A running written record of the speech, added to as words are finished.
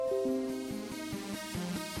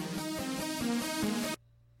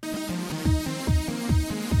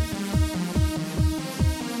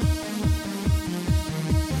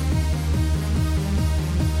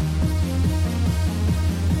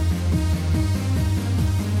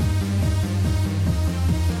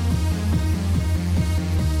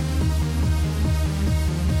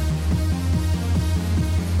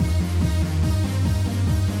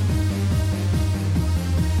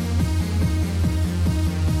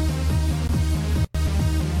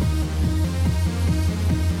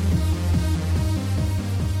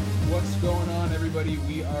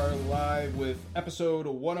live with episode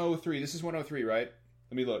 103. This is 103, right?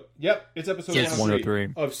 Let me look. Yep, it's episode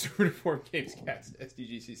 103 of Super Informed Games Cast,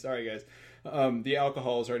 SDGC. Sorry, guys. The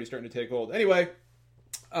alcohol is already starting to take hold. Anyway,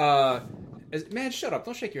 man, shut up.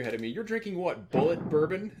 Don't shake your head at me. You're drinking what? Bullet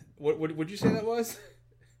bourbon? What would you say that was?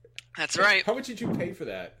 That's right. How much did you pay for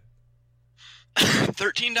that?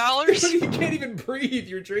 $13? You can't even breathe.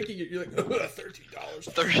 You're drinking it. You're like,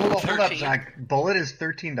 $13. Hold up, Zach. Bullet is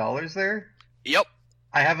 $13 there? Yep.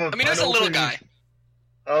 I mean, it's a little guy.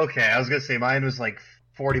 Okay, I was gonna say mine was like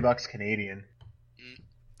 $40 Canadian.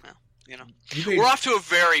 Well, we're off to a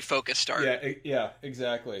very focused start. Yeah,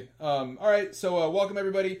 exactly. All right, so welcome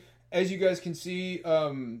everybody. As you guys can see,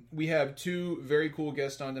 we have two very cool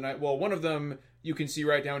guests on tonight. Well, one of them you can see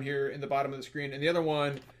right down here in the bottom of the screen, and the other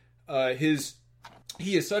one,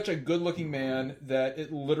 he is such a good-looking man that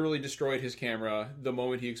it literally destroyed his camera the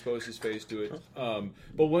moment he exposed his face to it.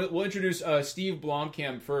 But we'll introduce Steve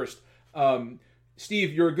Blomkamp first.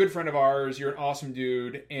 Steve, you're a good friend of ours. You're an awesome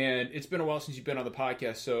dude, and it's been a while since you've been on the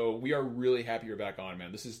podcast, so we are really happy you're back on,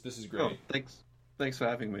 man. This is great. Oh, thanks for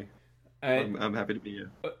having me. I'm happy to be here.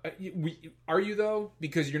 Are you though?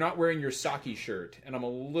 Because you're not wearing your Saki shirt, and I'm a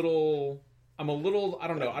little. I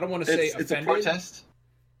don't know. I don't want to say offended. It's a protest.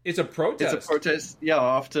 It's a protest. It's a protest. Yeah,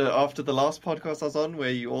 after the last podcast I was on, where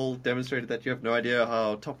you all demonstrated that you have no idea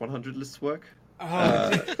how top 100 lists work.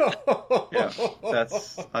 Yeah,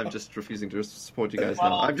 I'm just refusing to support you guys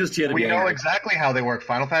now. I'm just here to be. We know exactly how they work.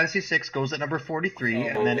 Final Fantasy VI goes at number 43,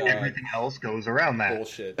 and then everything else goes around that.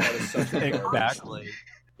 Bullshit. That is such a exactly.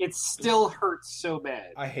 It still hurts so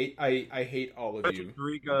bad. I hate all of you.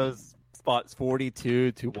 3 goes spots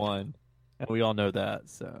 42 to 1, and we all know that.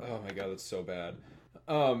 So. Oh my god, that's so bad.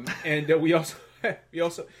 And we also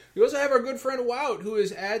have our good friend Wout, who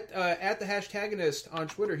is at the Hashtagonist on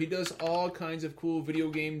Twitter. He does all kinds of cool video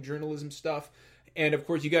game journalism stuff, and of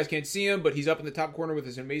course you guys can't see him, but he's up in the top corner with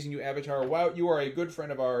his amazing new avatar. Wout, you are a good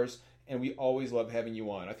friend of ours, and we always love having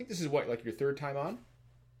you on. I think this is like your third time on,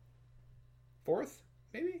 fourth,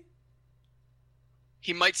 maybe.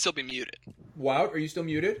 He might still be muted. Wout, are you still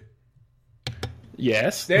muted?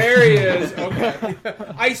 Yes. There he is. Okay.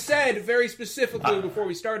 I said very specifically before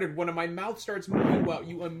we started, when my mouth starts moving, well,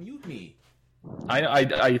 you unmute me.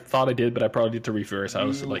 I thought I did, but I probably did to reverse. I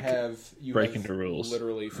was You breaking the rules.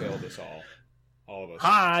 Literally failed us all of us.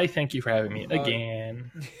 Hi, thank you for having me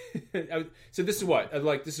again. So this is what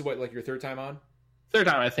like your third time on? Third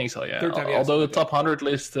time, I think so. Yeah. Although the top 100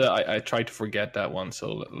 list, I tried to forget that one.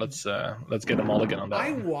 So let's get them all again on that.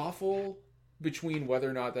 I waffle between whether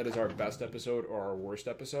or not that is our best episode or our worst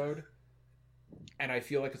episode, and I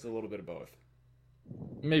feel like it's a little bit of both.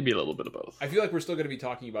 Maybe a little bit of both. I feel like we're still going to be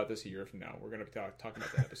talking about this a year from now. We're going to be talking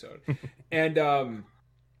about that episode. And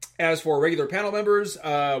as for regular panel members,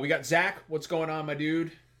 we got Zach. What's going on, my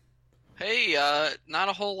dude? Hey, not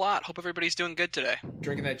a whole lot. Hope everybody's doing good today.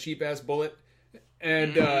 Drinking that cheap ass Bullet.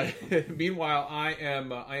 And meanwhile, I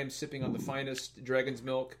am sipping on the finest Dragon's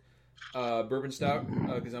Milk bourbon stout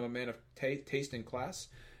because I'm a man of taste and class.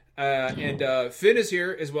 And Finn is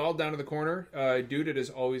here as well, down in the corner. Dude, it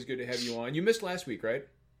is always good to have you on. You missed last week, right?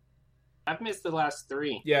 I've missed the last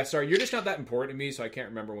 3. Yeah, sorry. You're just not that important to me, so I can't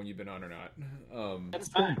remember when you've been on or not. That's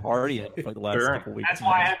fine. Partying for the last couple weeks. That's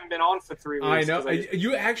why I haven't been on for 3 weeks. I know.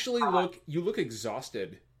 You actually look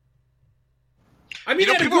exhausted. I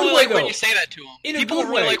mean, people really like when you say that to them. People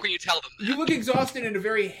really like when you tell them that. You look exhausted in a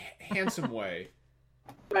very handsome way.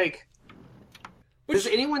 Like, does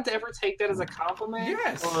anyone ever take that as a compliment?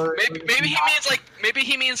 Yes. Or maybe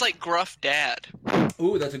he means like gruff dad.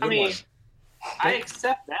 Ooh, that's a good one. I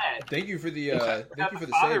accept that. Thank you for the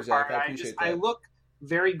save, Zach. I appreciate that. I look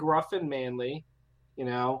very gruff and manly,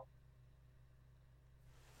 Might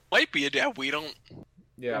be a dad. We don't.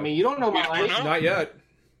 Yeah. I mean, you don't know my life. Not yet.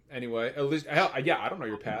 Anyway, at least I don't know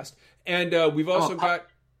your past. And we've also got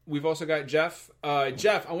Jeff.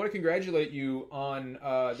 Jeff, I want to congratulate you on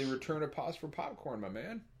the return of Pause for Popcorn, my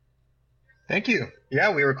man. Thank you.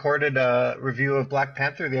 Yeah, we recorded a review of Black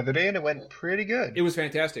Panther the other day, and it went pretty good. It was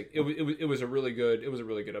fantastic. It was a really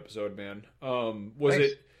good episode, man. Was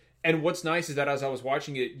Thanks. it? And what's nice is that as I was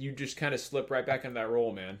watching it, you just kind of slip right back into that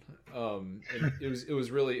role, man. And it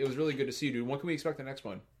was really good to see you, dude. When can we expect the next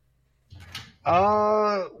one?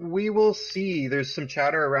 We will see. There's some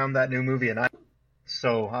chatter around that new movie, and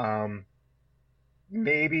so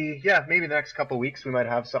maybe the next couple of weeks we might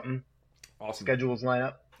have something. Awesome. Schedules line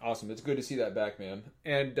up. Awesome. It's good to see that back, man.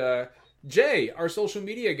 And Jay, our social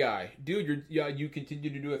media guy, dude, you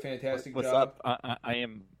continue to do a fantastic What's job. up? I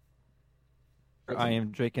am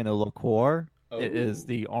drinking a liqueur. Oh. It is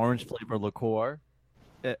the orange flavor liqueur.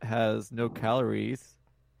 It has no calories.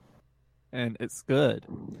 and it's good.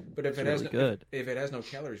 But if it's if it has no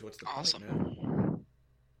calories, what's the point, man?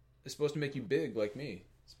 It's supposed to make you big like me.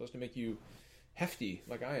 It's supposed to make you hefty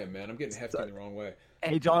like I am, man. I'm getting hefty in the wrong way.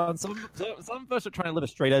 Hey, John, some of us are trying to live a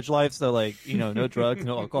straight edge life, so like, no drugs,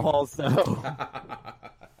 no alcohol, so.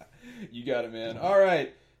 You got it, man. All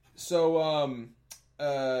right. So,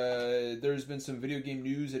 there's been some video game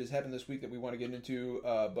news that has happened this week that we want to get into.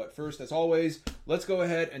 But first, as always, let's go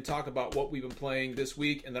ahead and talk about what we've been playing this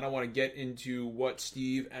week, and then I want to get into what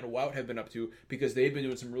Steve and Wout have been up to, because they've been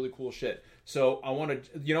doing some really cool shit. So I want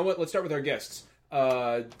to, you know what? Let's start with our guests.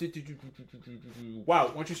 Wow, why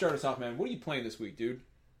don't you start us off, man? What are you playing this week, dude?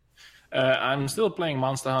 I'm still playing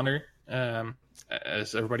Monster Hunter,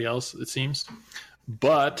 as everybody else, it seems.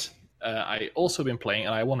 But I also been playing,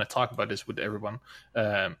 and I want to talk about this with everyone,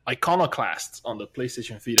 Iconoclast on the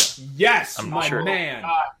PlayStation Vita. Yes, man.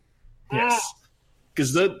 Yes.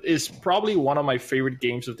 Because that is probably one of my favorite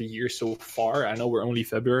games of the year so far. I know we're only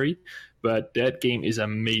February, but that game is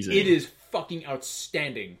amazing. It is fucking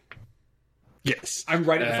outstanding. Yes. I'm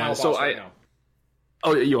right at the final boss right now.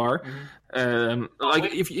 Oh, you are? Mm-hmm.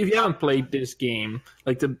 If you haven't played this game,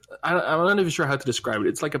 I'm not even sure how to describe it.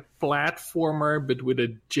 It's like a platformer, but with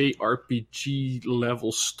a JRPG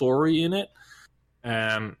level story in it.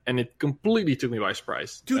 And it completely took me by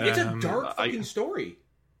surprise. Dude, it's a dark fucking story.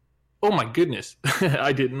 Oh my goodness.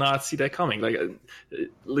 I did not see that coming.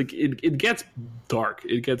 It gets dark.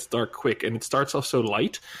 It gets dark quick, and it starts off so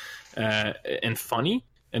light and funny.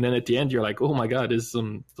 And then at the end, you're like, oh my god, this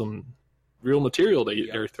is some real material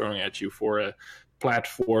they're throwing at you for a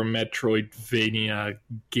platform Metroidvania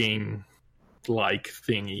game-like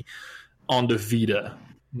thingy on the Vita,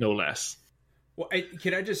 no less. Well,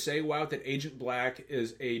 can I just say, wow, that Agent Black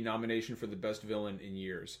is a nomination for the best villain in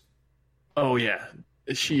years. Oh yeah,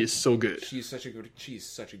 she is so good. She's such a good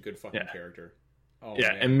fucking character. Oh, yeah,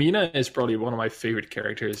 man. and Mina is probably one of my favorite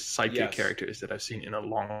characters, sidekick characters that I've seen in a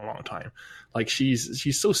long, long time. Like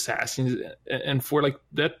she's so sassy, and for like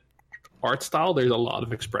that art style, there's a lot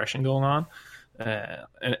of expression going on,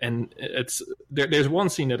 and it's there's one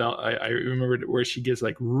scene that I remember where she gets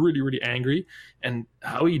like really, really angry, and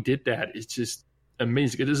how he did that is just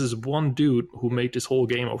amazing. This is one dude who made this whole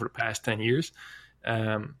game over the past 10 years.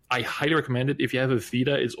 I highly recommend it. If you have a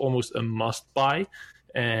Vita, it's almost a must buy.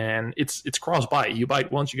 And it's cross-buy. You buy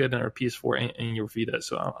it once, you get it on your PS4 and your Vita.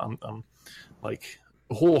 So I'm like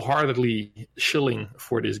wholeheartedly shilling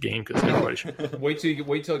for this game because everybody should. wait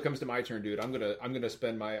till it comes to my turn, dude. I'm gonna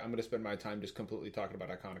spend my time just completely talking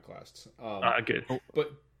about Iconoclasts. Good.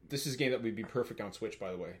 But this is a game that would be perfect on Switch,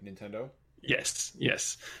 by the way. Nintendo. Yes.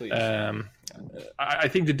 Please. I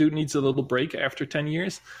think the dude needs a little break after 10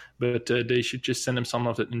 years, but they should just send him some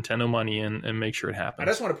of the Nintendo money and make sure it happens. I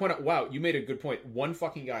just want to point out, wow, you made a good point. One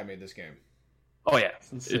fucking guy made this game. Oh yeah,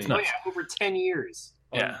 it's nuts. Oh yeah, over 10 years.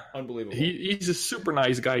 Yeah, unbelievable. He's a super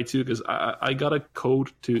nice guy too, because I got a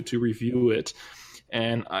code to review it.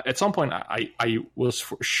 And at some point, I was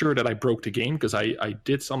for sure that I broke the game because I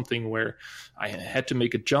did something where I had to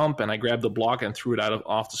make a jump and I grabbed the block and threw it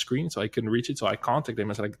off the screen, so I couldn't reach it. So I contacted him.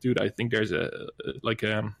 I was like, dude, I think there's a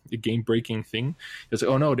game breaking thing. He was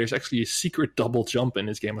like, oh no, there's actually a secret double jump in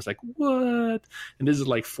this game. I was like, what? And this is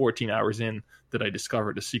like 14 hours in that I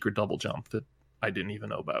discovered a secret double jump that I didn't even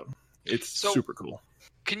know about. It's super cool.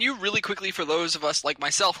 Can you really quickly, for those of us like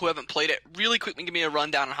myself who haven't played it, really quickly give me a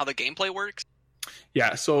rundown on how the gameplay works?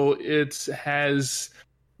 Yeah, so it has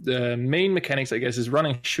the main mechanics, I guess, is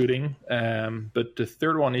running, shooting. But the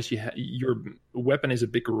third one is your weapon is a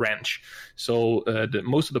big wrench. So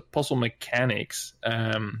most of the puzzle mechanics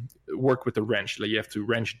work with the wrench. Like you have to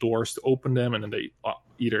wrench doors to open them, and then they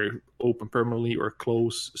either open permanently or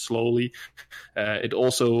close slowly. It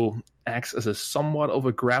also acts as a somewhat of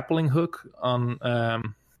a grappling hook on.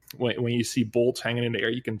 When you see bolts hanging in the air,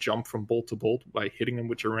 you can jump from bolt to bolt by hitting them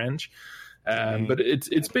with your wrench. But it's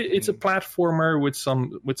a platformer with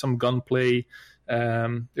some gunplay.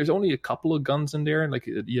 There's only a couple of guns in there. Like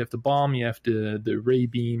you have the bomb, you have the ray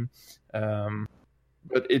beam,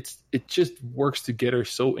 but it just works together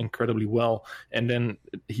so incredibly well. And then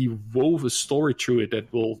he wove a story through it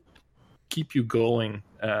that will keep you going.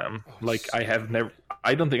 I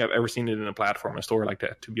don't think I've ever seen it in a platformer story like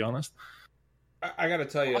that, to be honest. I gotta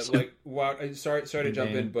tell you, like, wow, sorry to jump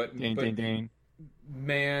in, but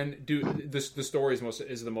man, dude, the story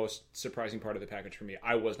is the most surprising part of the package for me.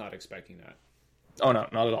 I was not expecting that. Oh no,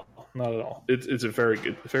 not at all. It's a very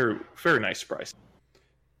good, very very nice surprise,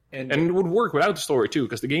 and it would work without the story too,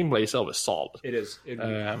 because the gameplay itself is solid. It is. It's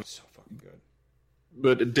so fucking good.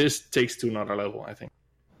 But this takes to another level, I think.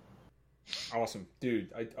 Awesome,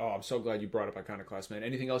 dude. I'm so glad you brought up Iconoclast, man.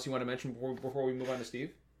 Anything else you want to mention before we move on to Steve?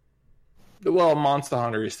 Well, Monster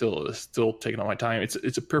Hunter is still taking all my time.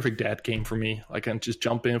 It's a perfect dad game for me. I can just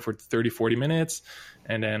jump in for 30, 40 minutes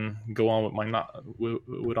and then go on with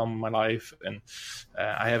my life. And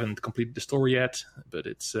I haven't completed the story yet, but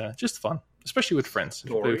it's just fun, especially with friends. If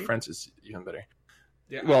you play with friends, it's even better.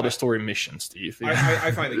 Yeah, well, the story mission, Steve.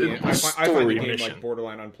 I find the game. I find the game mission. like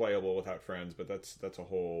borderline unplayable without friends, but that's a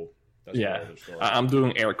whole. That's yeah, a whole other story. I'm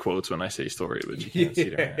doing air quotes when I say story, but you can't see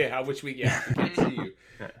that. Yeah, which we can't see you.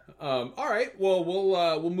 All right, well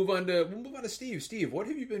we'll move on to Steve. Steve, what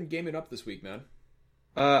have you been gaming up this week, man?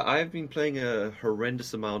 I've been playing a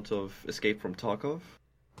horrendous amount of Escape from Tarkov.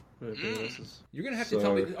 You're gonna have to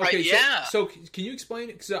tell me. Okay, yeah. So can you explain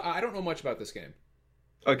it? Because I don't know much about this game.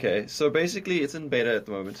 Okay, so basically it's in beta at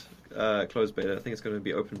the moment, closed beta. I think it's going to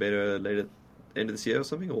be open beta later, end of this year or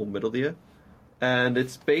something, or middle of the year. And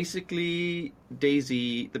it's basically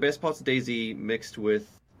DayZ, the best parts of DayZ mixed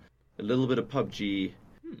with a little bit of PUBG,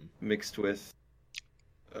 mixed with,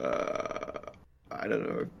 I don't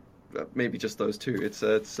know, maybe just those two. It's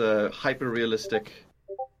a hyper-realistic,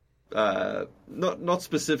 not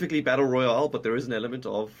specifically Battle Royale, but there is an element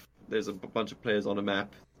of, there's a bunch of players on a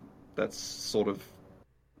map that's sort of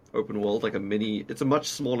open world, like it's a much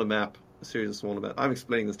smaller map, a series of smaller maps. I'm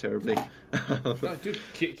explaining this terribly. No, dude,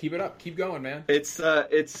 keep it up, keep going, man. It's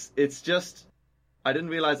just, I didn't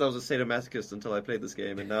realize I was a sadomasochist until I played this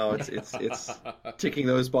game, and now it's ticking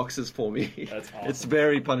those boxes for me. That's awesome. It's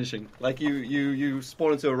very punishing. Like you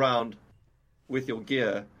spawn into a round with your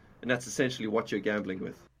gear, and that's essentially what you're gambling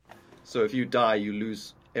with. So if you die, you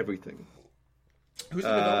lose everything. Who's the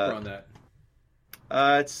developer on that?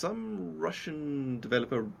 It's some Russian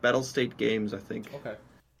developer, Battlestate Games, I think. Okay.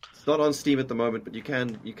 It's not on Steam at the moment, but you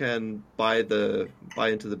can buy into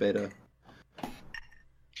the beta.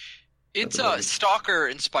 It's Stalker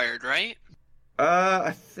inspired, right?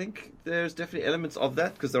 I think there's definitely elements of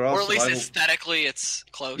that because there are. Or at least aesthetically, it's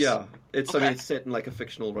close. Yeah, it's. Okay. I mean, it's set in like a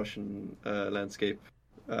fictional Russian landscape.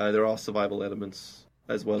 There are survival elements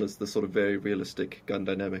as well as the sort of very realistic gun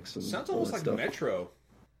dynamics and Sounds all almost that like stuff. Metro.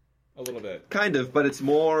 A little bit. Kind of, but it's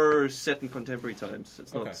more set in contemporary times.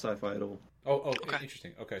 It's not Okay. sci-fi at all. Oh, Okay.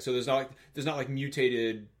 Interesting. Okay, so there's not like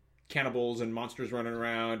mutated cannibals and monsters running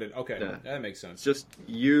around, and okay, Yeah. that makes It's sense. just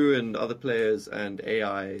you and other players and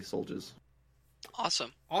AI soldiers.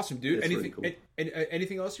 Awesome. Awesome, dude. It's Anything really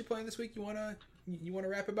anything else you're playing this week? You wanna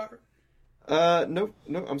rap about? No.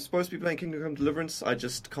 I'm supposed to be playing Kingdom Come Deliverance. I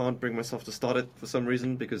just can't bring myself to start it for some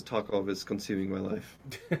reason because Tarkov is consuming my life.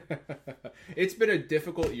 It's been a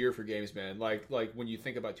difficult year for games, man. Like when you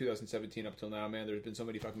think about 2017 up till now, man, there's been so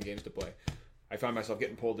many fucking games to play. I find myself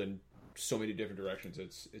getting pulled in so many different directions.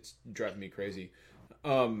 It's driving me crazy.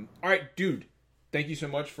 All right, dude. Thank you so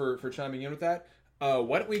much for chiming in with that.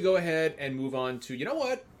 Why don't we go ahead and move on to, you know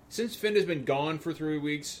what? Since Finn has been gone for 3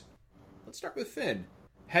 weeks, let's start with Finn.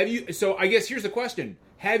 So I guess here's the question.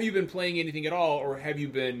 Have you been playing anything at all, or have you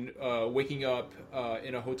been waking up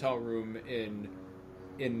in a hotel room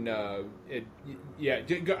you know what?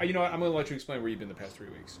 I'm going to let you explain where you've been the past 3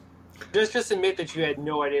 weeks. Just admit that you had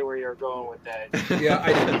no idea where you were going with that.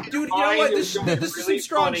 Yeah, dude, you know what? This is Really some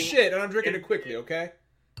strong funny. shit, and I'm drinking it quickly, okay?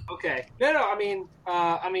 Okay. No.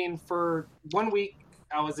 I mean, for 1 week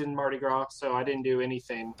I was in Mardi Gras, so I didn't do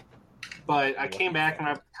anything. But I came back and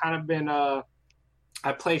I've kind of been.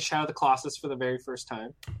 I played Shadow of the Colossus for the very first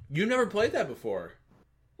time. You never played that before.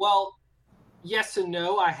 Well, yes and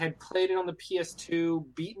no. I had played it on the PS2,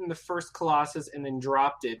 beaten the first Colossus, and then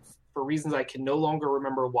dropped it for reasons I can no longer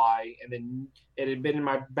remember why. And then it had been in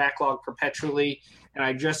my backlog perpetually, and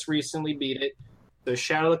I just recently beat it. The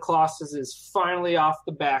Shadow of the Colossus is finally off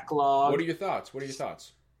the backlog. What are your thoughts?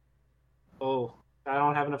 Oh, I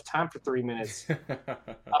don't have enough time for 3 minutes.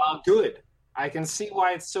 Good. I can see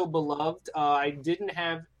why it's so beloved. I didn't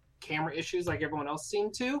have camera issues like everyone else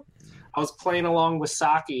seemed to. I was playing along with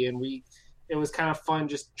Saki, and it was kind of fun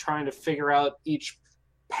just trying to figure out each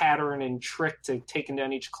pattern and trick to taking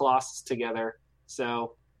down each Colossus together.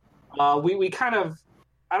 So we kind of,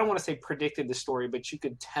 I don't want to say predicted the story, but you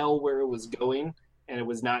could tell where it was going, and it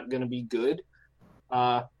was not going to be good.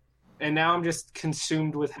 And now I'm just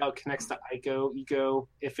consumed with how it connects to Eco,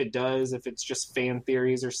 if it does, if it's just fan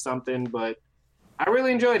theories or something. But I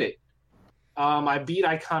really enjoyed it. I beat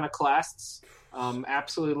Iconoclasts.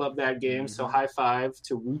 Absolutely love that game. So high five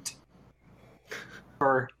to Woot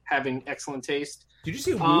for having excellent taste. Did you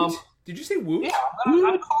say Woot? Did you say Woot? Yeah, I'm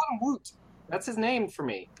gonna call him Woot. That's his name for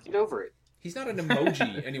me. Get over it. He's not an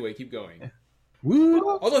emoji. Anyway, keep going.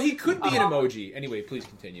 Woo! Although he could be an emoji. Anyway, please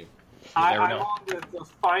continue. never I'm know. on the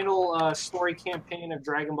final story campaign of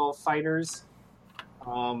Dragon Ball Fighters.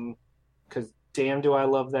 Because damn, do I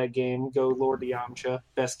love that game. Go Lord Yamcha,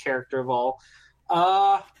 best character of all.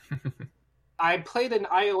 I played an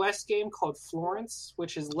iOS game called Florence,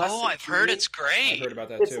 which is less. Oh, I've heard it's I've great. heard about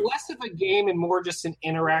that It's too. less of a game and more just an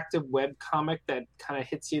interactive web comic that kind of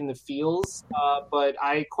hits you in the feels. But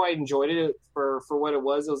I quite enjoyed it for what it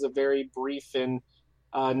was. It was a very brief and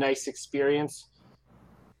nice experience.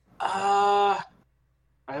 I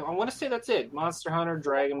want to say that's it. Monster Hunter,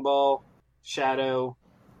 Dragon Ball, Shadow,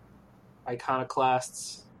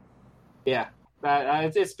 Iconoclasts. Yeah.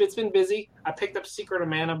 It's been busy. I picked up Secret of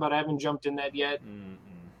Mana, but I haven't jumped in that yet.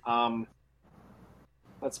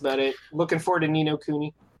 That's about it. Looking forward to Ni no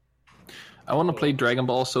Kuni. I want to play Dragon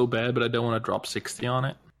Ball so bad, but I don't want to drop 60 on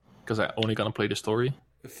it because I only gonna play the story.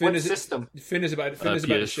 What system? Finn is about to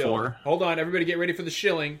shill. PS4. Hold on, everybody, get ready for the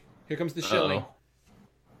shilling. Here comes the shilling. Uh-oh.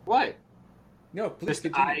 What? No, please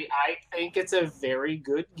continue. I think it's a very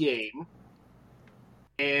good game,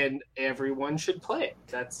 and everyone should play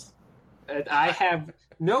it. I have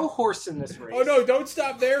no horse in this race. Oh no! Don't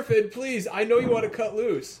stop there, Finn. Please, I know you want to cut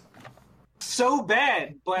loose. So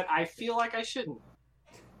bad, but I feel like I shouldn't.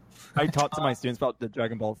 I talked to my students about the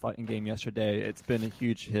Dragon Ball fighting game yesterday. It's been a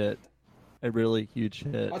huge hit, a really huge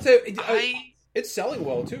hit. I'll tell you, it's selling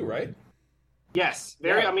well too, right? Yes,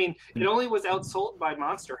 very. Yeah. I mean, it only was outsold by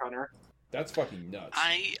Monster Hunter. That's fucking nuts.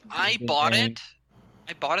 I bought it.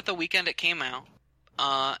 I bought it the weekend it came out,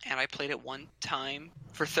 and I played it one time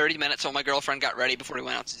for 30 minutes while my girlfriend got ready before we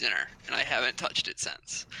went out to dinner, and I haven't touched it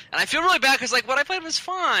since. And I feel really bad because what I played was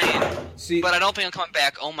fine, See, but I don't think I'm coming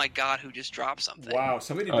back. Oh my god, who just dropped something? wow,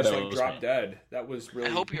 somebody Oh, just that was dropped me. dead. That was really.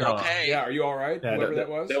 I hope you're No. okay. Yeah, are you all right? Yeah, Whoever that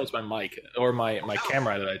was. That was my mic or my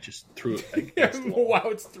camera that I just threw against the wall. Wow,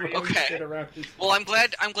 it's throwing Okay. shit around. Well, I'm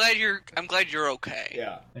glad you're okay.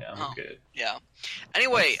 Yeah. Yeah, Oh. I'm good. Yeah.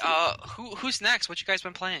 Anyway, who's next? What you guys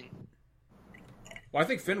been playing? Well, I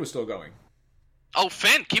think Finn was still going. Oh,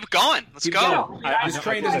 Finn, keep going. Let's Keep go. going. Yeah, This I-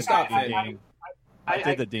 train I- doesn't stop, I- Finn. I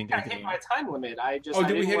did the ding I ding hit ding. my time limit. Oh,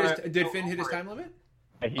 did we hit wanna did go Finn hit his over it. time limit?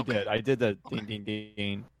 Yeah, he did. I did the ding ding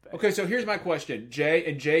ding. Okay, so here's my question,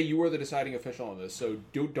 Jay, you are the deciding official on this, so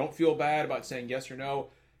don't feel bad about saying yes or no.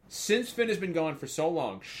 Since Finn has been gone for so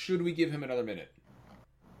long, should we give him another minute?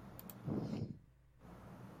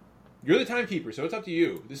 You're the timekeeper, so it's up to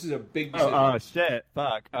you. This is a big decision. Oh, shit!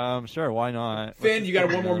 Fuck. Sure. Why not? Finn, you got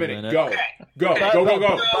one more Another minute. Go. Okay. Go. Okay.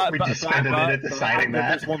 Go. We just spent a minute deciding that.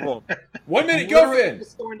 There's one rule. 1 minute. Go, Literally Finn.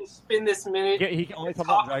 just going to spin this minute. He can only talk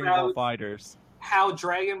Talk about Dragon Ball about- Fighters. How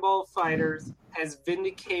Dragon Ball Fighters has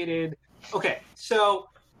vindicated. Okay, so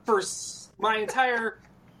for my entire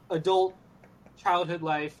adult childhood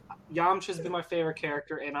life, Yamcha's been my favorite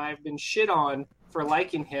character, and I've been shit on for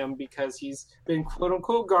liking him because he's been quote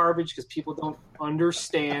unquote garbage because people don't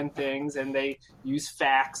understand things and they use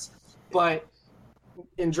facts. But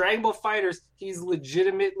in Dragon Ball Fighters, he's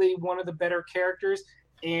legitimately one of the better characters.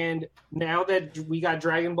 And now that we got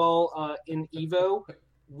Dragon Ball in Evo,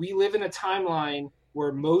 we live in a timeline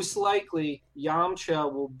where most likely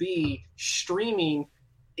Yamcha will be streaming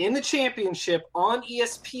in the championship on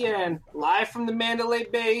ESPN live from the Mandalay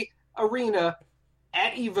Bay Arena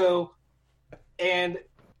at Evo, and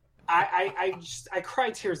I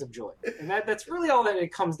cry tears of joy, and that's really all that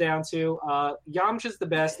it comes down to. Yamcha's the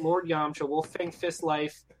best, Lord Yamcha, Wolfang Fist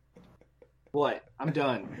Life. What? I'm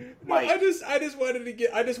done. No, Like, I just wanted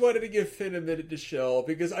to give Finn a minute to chill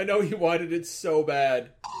because I know he wanted it so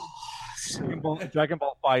bad. Dragon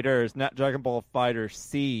Ball Fighters, not Dragon Ball Fighters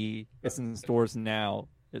C. It's in stores now.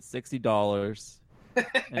 It's $60, and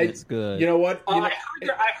it's good. You know what? You know-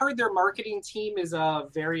 I heard their marketing team is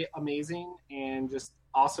very amazing and just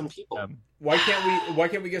awesome people. why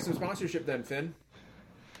can't we get some sponsorship then, Finn?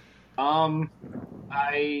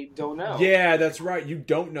 I don't know. Yeah, that's right. You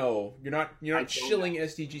don't know. You're I not don't shilling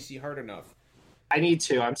SDGC hard enough. I need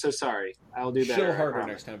to. I'm so sorry. I'll do better. Chill I harder promise.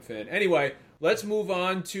 next time, Finn. Anyway, let's move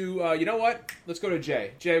on to you know what? Let's go to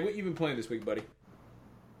Jay. Jay, what you been playing this week, buddy?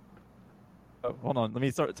 Oh, hold on, let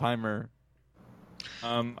me start the timer.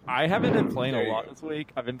 I haven't been playing There a you lot go. this week.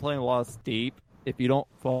 I've been playing a lot of Steep. If you don't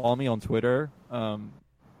follow me on Twitter,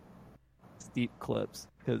 Steep clips,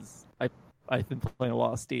 because I've been playing a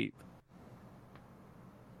lot of Steep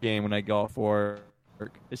game when I go off work.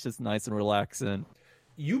 It's just nice and relaxing.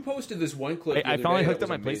 You posted this one clip. the I other finally day hooked that up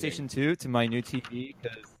my was amazing. PlayStation 2 to my new TV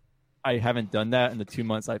because I haven't done that in the 2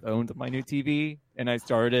 months I've owned my new TV, and I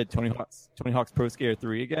started Tony Hawk's Pro Skater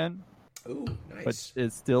 3 again, Ooh, nice. which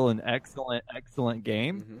is still an excellent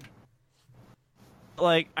game. Mhm.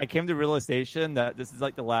 Like, I came to the realization that this is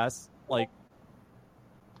like the last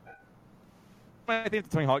when I think of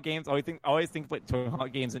the Tony Hawk games, I always think like Tony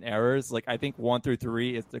Hawk games and errors. Like I think 1 through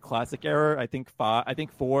 3 is the classic error. I think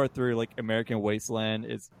 4 through like American Wasteland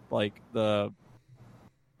is like the.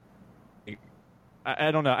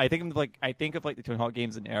 I don't know. I think of like the Tony Hawk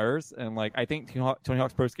games and errors, and like I think Tony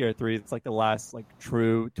Hawk's Pro Skater 3 is like the last like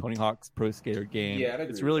true Tony Hawk's Pro Skater game. Yeah,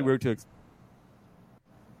 it's really weird to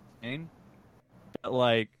explain, but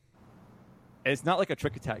like it's not like a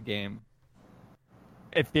Trick Attack game.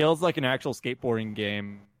 It feels like an actual skateboarding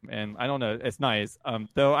game, and I don't know. It's nice.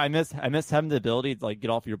 Though I miss having the ability to like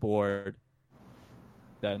get off your board.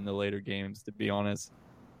 That in the later games, to be honest.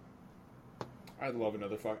 I'd love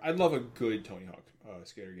I'd love a good Tony Hawk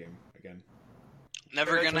skater game again.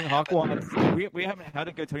 Never gonna Tony Hawk happen. we haven't had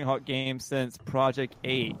a good Tony Hawk game since Project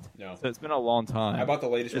 8. No. So it's been a long time. I bought the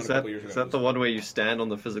latest one a couple years ago. Is that the one where you stand on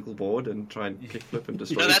the physical board and try and kickflip and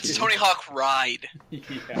destroy? No, that's the Tony Hawk Ride. Yeah.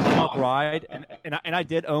 Tony Hawk Ride, and I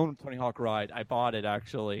did own Tony Hawk Ride. I bought it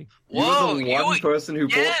actually. Whoa, You were the one person who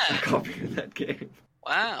yeah. bought a copy of that game.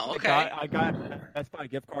 Wow, okay. I got a Best Buy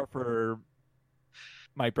gift card for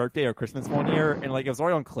my birthday or Christmas one year, and like it was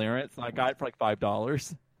already on clearance, and I got it for like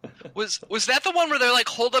 $5. Was that the one where they're like,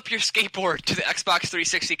 hold up your skateboard to the Xbox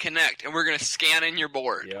 360 Connect, and we're gonna scan in your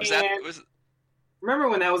board? Yeah. Remember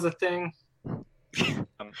when that was a thing?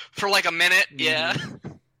 For like a minute? Yeah.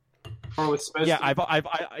 Or was supposed Yeah, to?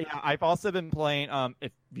 I've also been playing.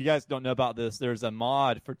 If you guys don't know about this, there's a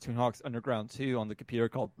mod for Tony Hawk's Underground 2 on the computer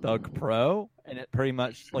called Thug Pro, and it pretty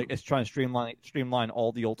much like it's trying to streamline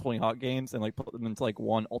all the old Tony Hawk games and like put them into like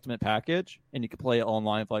one ultimate package, and you can play it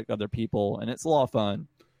online with like other people, and it's a lot of fun.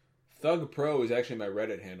 Thug Pro is actually my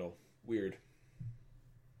Reddit handle. Weird.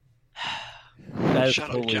 That is Shut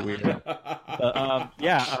up, totally John. weird. But,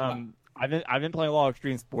 I've been playing a lot of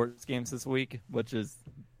extreme sports games this week, which is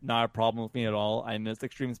not a problem with me at all. I miss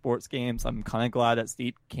extreme sports games. I'm kind of glad that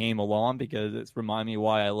Steep came along because it's reminded me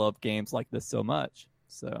why I love games like this so much.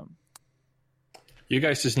 So You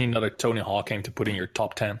guys just need another Tony Hawk game to put in your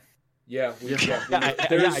top 10. Yeah, I do.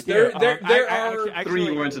 There Actually, are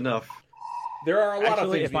 3 weren't enough. there are a lot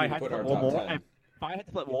actually, of things we need to put in our top 10. if I had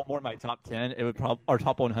to put one more in my top 10, it would our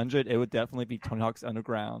top 100. It would definitely be Tony Hawk's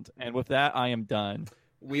Underground. And with that, I am done.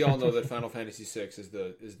 We all know that Final Fantasy VI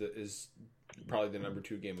is probably the number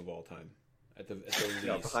 2 game of all time at the least.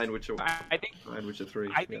 Yeah, behind Witcher, I think behind Witcher 3.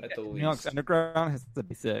 I think At that the Tony Hawk's least. Underground has to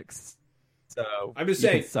be 6. So I'm just you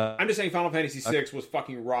saying. can suck. I'm just saying. Final Fantasy VI was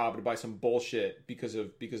fucking robbed by some bullshit because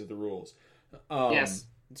of the rules. Yes.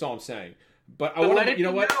 That's all I'm saying. But I But want let to. it You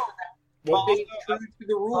know be what? known that Well, we're being true to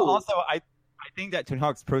the rules. Also, I think that Tony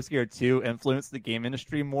Hawk's Pro Skater 2 influenced the game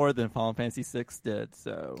industry more than Final Fantasy 6 did.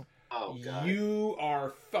 So Oh god. You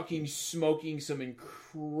are fucking smoking some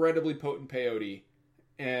incredibly potent peyote,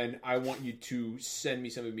 and I want you to send me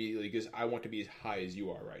some immediately because I want to be as high as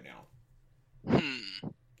you are right now.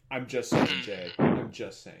 I'm just saying, Jay. I'm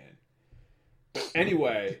just saying. But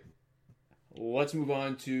anyway, let's move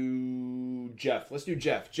on to Jeff. Let's do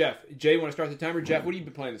Jeff. Jay, want to start the timer? Jeff, what have you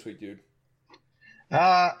been playing this week, dude?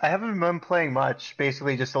 I haven't been playing much.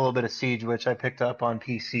 Basically, just a little bit of Siege, which I picked up on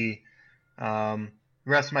PC. The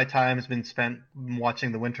rest of my time has been spent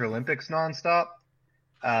watching the Winter Olympics nonstop.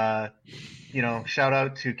 Shout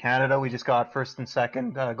out to Canada. We just got first and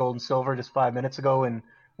second, gold and silver, just 5 minutes ago in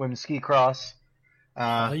women's ski cross.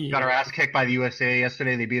 Yeah. Got our ass kicked by the USA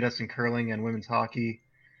yesterday. They beat us in curling and women's hockey.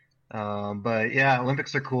 But yeah,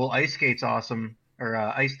 Olympics are cool. Ice skate's awesome, or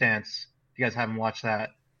ice dance. If you guys haven't watched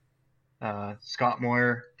that, Scott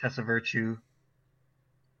Moyer, Tessa Virtue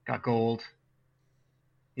got gold.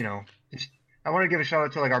 I want to give a shout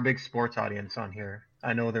out to like our big sports audience on here.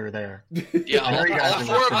 I know they're there. Yeah, I know you guys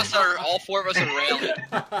all four of us are railing.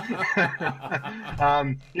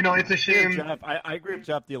 It's a shame. Jeff, I agree with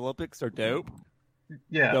Jeff. The Olympics are dope.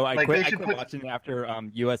 Yeah, Though I like quit they should watching after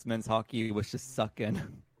U.S. men's hockey was just sucking.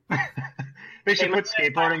 they should put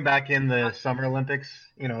skateboarding back in the Summer Olympics.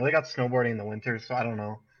 They got snowboarding in the winter, so I don't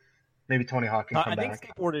know. Maybe Tony Hawk can come I think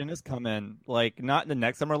back. skateboarding is coming, like not in the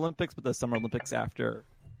next Summer Olympics, but the Summer Olympics after,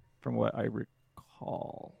 from what I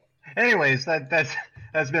recall. Anyways,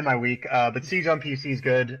 that's been my week. But Siege on PC is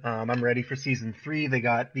good. I'm ready for season 3. They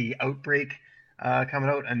got the Outbreak coming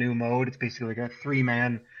out, a new mode. It's basically like a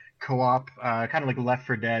 3-man co-op, kind of like Left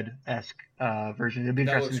 4 Dead-esque version. It'll be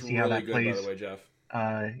That interesting looks to see how really that good, plays by the way, Jeff.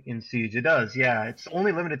 in Siege. It does, yeah. It's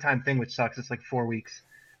only limited time thing, which sucks. It's like 4 weeks.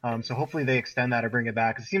 So hopefully they extend that or bring it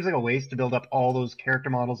back. It seems like a waste to build up all those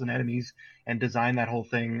character models and enemies and design that whole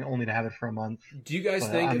thing only to have it for a month. Do you guys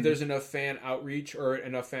But, think if there's enough fan outreach or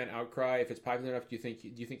enough fan outcry, if it's popular enough, do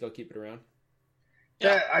you think they'll keep it around?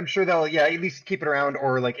 Yeah, I'm sure they'll, at least keep it around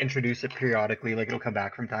or like introduce it periodically. Like it'll come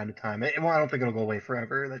back from time to time. I don't think it'll go away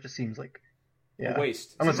forever. That just seems like, Yeah. a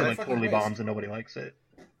waste. Unless It's it a like fucking totally waste. bombs and nobody likes it.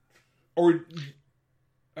 Or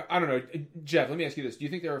I don't know, Jeff. Let me ask you this: do you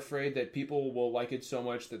think they're afraid that people will like it so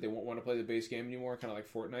much that they won't want to play the base game anymore, kind of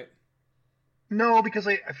like Fortnite? No, because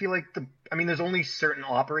I feel like there's only certain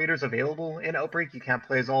operators available in Outbreak. You can't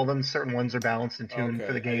play as all of them. Certain ones are balanced and tuned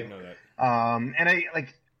for the I game. didn't know that. And I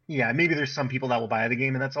like, yeah, maybe there's some people that will buy the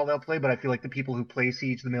game and that's all they'll play. But I feel like the people who play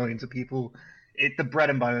Siege, the millions of people, the bread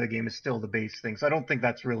and butter of the game is still the base thing. So I don't think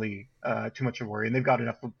that's really too much of a worry. And they've got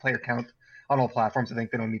enough player count on all platforms. I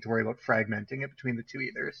think they don't need to worry about fragmenting it between the two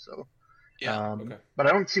either. So Yeah. Okay. But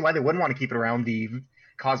I don't see why they wouldn't want to keep it around. The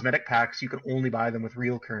cosmetic packs, you can only buy them with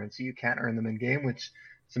real currency. You can't earn them in game, which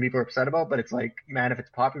some people are upset about. But it's like, man, if it's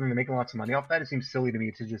popular and they're making lots of money off that, it seems silly to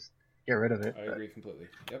me to just get rid of it. I agree completely.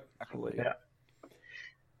 Yep. Actually, Yeah.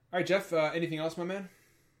 All right, Jeff. Anything else, my man?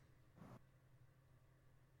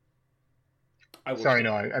 Sorry,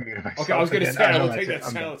 no, I muted myself. Okay, I was going to again. say I know will that's take it. that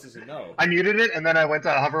I'm done. silence as a no. I muted it, and then I went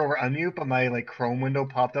to hover over unmute, but my like Chrome window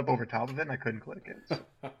popped up over top of it, and I couldn't click it. So,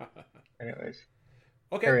 anyways,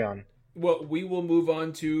 Okay. carry on. Well, we will move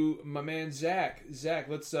on to my man Zach. Zach,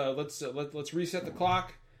 let's reset the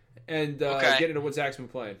clock and Okay. get into what Zach's been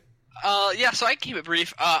playing. Yeah, so I can keep it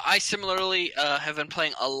brief. I similarly have been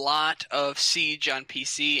playing a lot of Siege on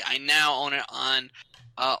PC. I now own it on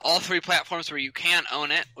all three platforms where you can own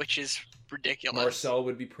it, which is ridiculous. Marcel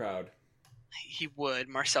would be proud. He would.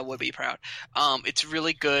 Marcel would be proud. It's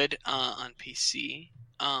really good on PC.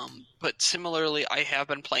 But similarly, I have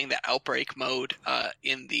been playing the Outbreak mode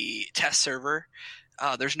in the test server.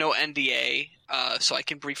 There's no NDA, so I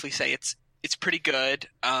can briefly say it's pretty good.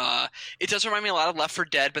 It does remind me a lot of Left 4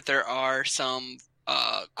 Dead, but there are some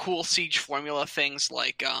cool Siege formula things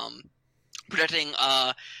like protecting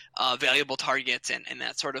valuable targets and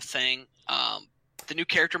that sort of thing. The new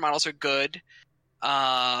character models are good.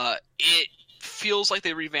 It feels like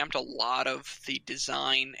they revamped a lot of the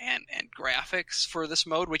design and graphics for this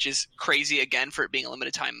mode, which is crazy again for it being a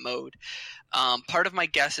limited time mode. Part of my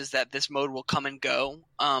guess is that this mode will come and go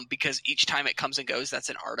because each time it comes and goes, that's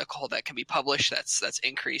an article that can be published. That's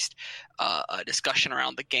increased a discussion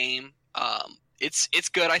around the game. It's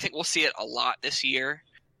good. I think we'll see it a lot this year.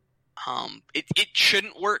 It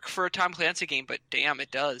shouldn't work for a Tom Clancy game, but damn,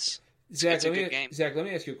 it does. Zach, It's a good game. Zach, let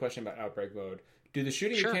me ask you a question about Outbreak mode. Do the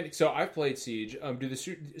shooting Sure. mechanics? So I've played Siege. And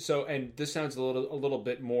this sounds a little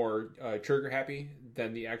bit more trigger happy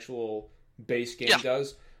than the actual base game Yeah.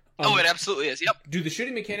 does. It absolutely is. Yep. Do the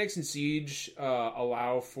shooting mechanics in Siege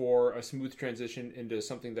allow for a smooth transition into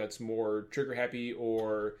something that's more trigger happy,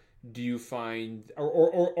 or do you find,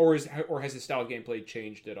 or has the style of gameplay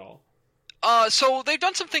changed at all? So they've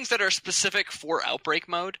done some things that are specific for Outbreak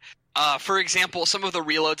mode. For example, some of the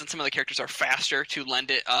reloads and some of the characters are faster to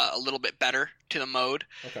lend it a little bit better to the mode.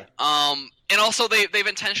 Okay. And also they've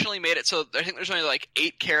intentionally made it so I think there's only like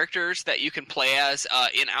 8 characters that you can play as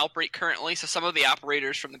in Outbreak currently. So some of the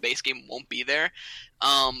operators from the base game won't be there,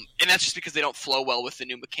 and that's just because they don't flow well with the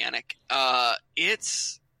new mechanic. I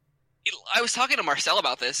was talking to Marcel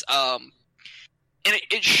about this, and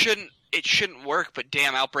it shouldn't work, but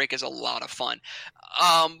damn, Outbreak is a lot of fun.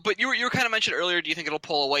 But you were kind of mentioned earlier, do you think it'll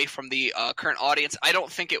pull away from the current audience? I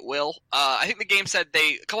don't think it will. I think the game said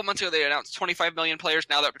a couple months ago they announced 25 million players,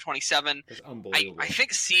 now they're up to 27. That's unbelievable. I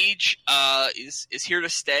think Siege is here to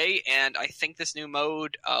stay, and I think this new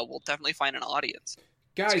mode will definitely find an audience.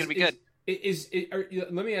 Guys, it's gonna be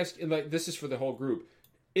good. Let me ask, like, this is for the whole group.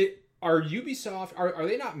 Are Ubisoft, are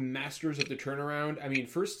they not masters of the turnaround? I mean,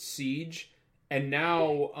 first Siege, and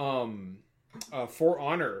now For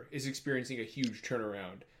Honor is experiencing a huge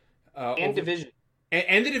turnaround. And Division.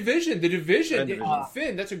 And the Division. The Division. And Division.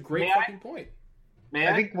 Finn, that's a great May I? fucking point.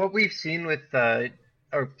 Man, I think what we've seen with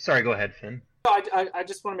sorry, go ahead, Finn. I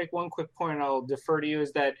just want to make one quick point, and I'll defer to you,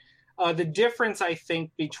 is that the difference, I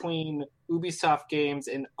think, between Ubisoft games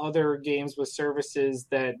and other games with services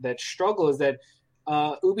that struggle is that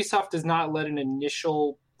Ubisoft does not let an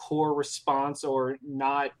initial poor response or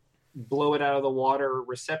not blow it out of the water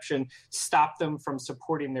reception stop them from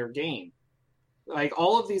supporting their game. Like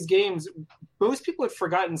all of these games, most people had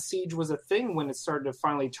forgotten Siege was a thing when it started to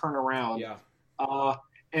finally turn around. Yeah.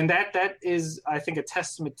 And that is, I think, a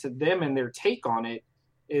testament to them and their take on it,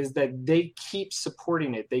 is that they keep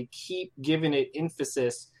supporting it. They keep giving it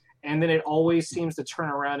emphasis, and then it always seems to turn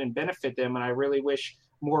around and benefit them. And I really wish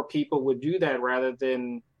more people would do that rather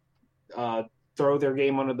than throw their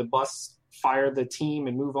game under the bus, fire the team,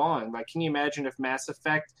 and move on. Like, can you imagine if Mass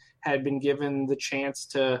Effect had been given the chance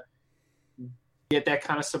to get that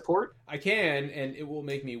kind of support? I can, and it will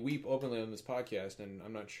make me weep openly on this podcast, and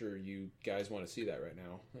I'm not sure you guys want to see that right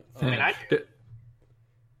now. I mean,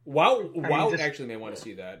 WoW just- actually may want to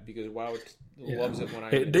see that because WoW Yeah. loves it when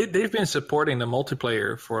I. They've been supporting the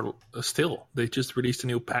multiplayer for still. They just released a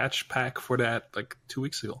new patch pack for that like 2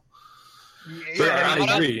 weeks ago. But Yeah,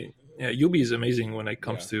 I agree. Yeah, Ubi is amazing when it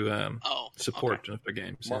comes to Oh, support of their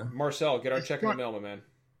games. Yeah. Marcel, get our check in the mail, my man.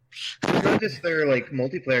 It's not just their like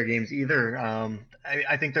multiplayer games either.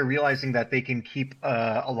 I think they're realizing that they can keep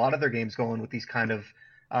a lot of their games going with these kind of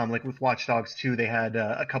like with Watch Dogs 2, they had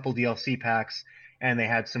a couple DLC packs and they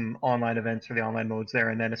had some online events for the online modes there.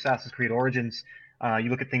 And then Assassin's Creed Origins, you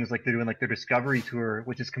look at things like they're doing like their Discovery Tour,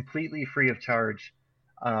 which is completely free of charge.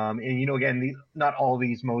 And you know, again, not all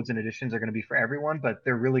these modes and editions are going to be for everyone, but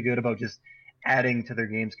they're really good about just adding to their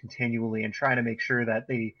games continually and trying to make sure that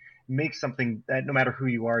they make something that no matter who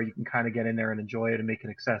you are, you can kind of get in there and enjoy it and make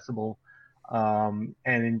it accessible.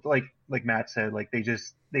 And like Matt said, like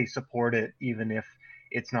they support it even if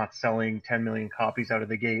it's not selling 10 million copies out of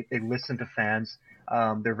the gate. They listen to fans.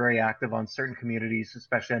 They're very active on certain communities,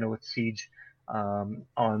 especially I know with Siege,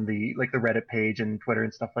 on the Reddit page and Twitter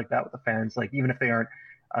and stuff like that with the fans. Like even if they aren't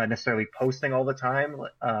necessarily posting all the time,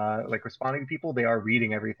 like responding to people, they are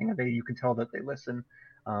reading everything, and you can tell that they listen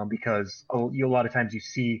because a lot of times you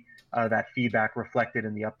see that feedback reflected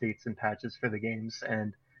in the updates and patches for the games.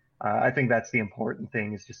 And I think that's the important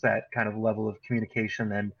thing, is just that kind of level of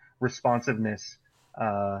communication and responsiveness,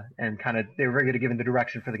 and kind of they're very good at giving the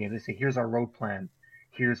direction for the game. They say, here's our road plan.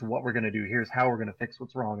 Here's what we're going to do. Here's how we're going to fix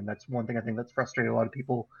what's wrong. And that's one thing I think that's frustrated a lot of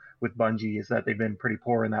people with Bungie, is that they've been pretty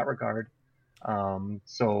poor in that regard.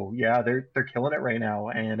 So yeah, they're killing it right now.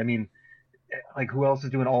 And I mean, like who else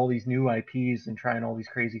is doing all these new IPs and trying all these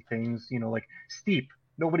crazy things? You know, like Steep.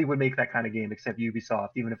 Nobody would make that kind of game except Ubisoft,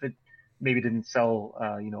 even if it maybe didn't sell,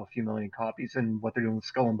 a few million copies. And what they're doing with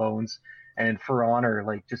Skull and Bones and For Honor,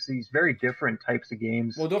 like just these very different types of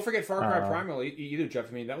games. Well, don't forget Far Cry Primal either, Jeff.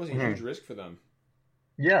 I mean, that was a huge risk for them.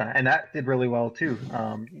 Yeah, and that did really well too.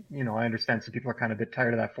 I understand some people are kind of a bit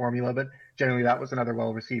tired of that formula, but generally that was another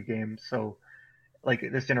well-received game. So, like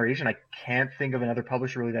this generation, I can't think of another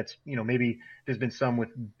publisher really that's, maybe there's been some with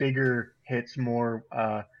bigger hits, more,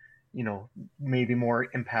 maybe more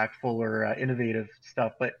impactful or innovative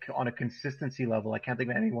stuff, but on a consistency level, I can't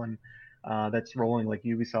think of anyone that's rolling like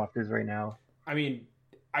Ubisoft is right now. I mean,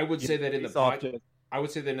 I would say that in the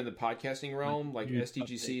podcasting realm, like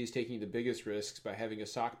STGC is taking the biggest risks by having a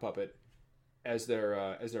sock puppet as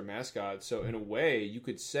their mascot. So in a way, you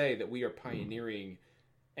could say that we are pioneering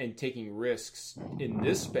and taking risks in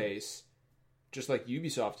this space, just like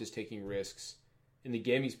Ubisoft is taking risks in the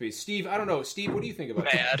gaming space. Steve, I don't know. Steve, what do you think about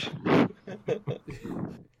Bad.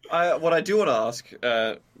 What I do want to ask,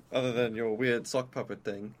 other than your weird sock puppet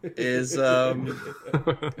thing, is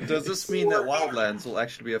does this mean that Wildlands will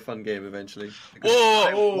actually be a fun game eventually?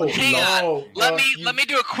 Whoa! Hang no. on. Let me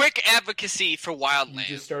do a quick advocacy for Wildlands.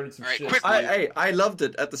 You just started some All right, shit. quick. I loved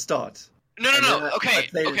it at the start. No. Okay. I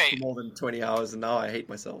played it for more than 20 hours, and now I hate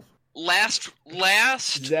myself. Last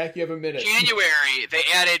Zach, you have a minute. January, they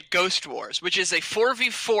added Ghost Wars, which is a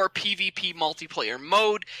 4v4 PvP multiplayer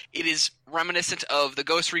mode. It is reminiscent of the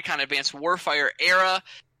Ghost Recon Advanced Warfare era.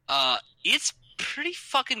 It's pretty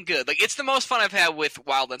fucking good. Like, it's the most fun I've had with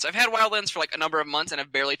Wildlands. I've had Wildlands for like a number of months, and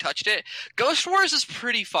I've barely touched it. Ghost Wars is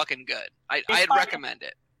pretty fucking good. I'd recommend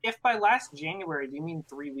it. If by last January, do you mean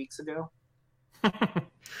 3 weeks ago?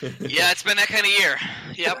 Yeah, it's been that kind of year.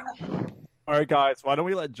 Yep. All right, guys. Why don't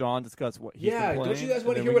we let John discuss what he's been playing? Don't you guys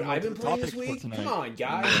want to and hear then what we I've can been go playing to this topics for week? tonight. Come on,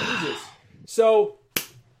 guys. Jesus. So,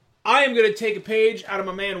 I am going to take a page out of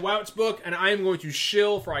my man Wout's book, and I am going to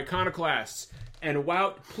shill for Iconoclasts. And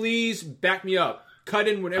Wout, please back me up. Cut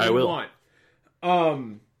in whenever you want.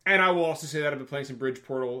 And I will also say that I've been playing some Bridge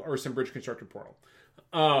Constructor Portal.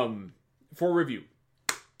 For review.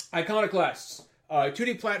 Iconoclasts.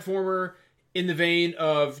 2D platformer in the vein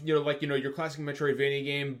of, your classic Metroidvania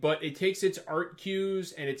game, but it takes its art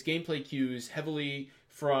cues and its gameplay cues heavily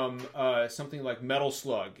from something like Metal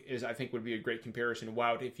Slug, I think would be a great comparison.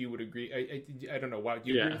 Wout, if you would agree. I don't know, Wout,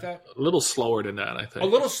 do you agree with that? A little slower than that, I think. A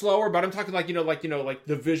little slower, but I'm talking like the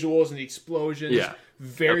visuals and the explosions. Yeah.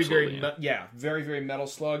 Very, very Metal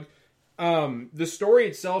Slug. The story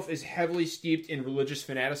itself is heavily steeped in religious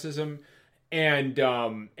fanaticism. And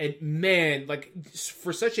man, like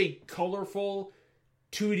for such a colorful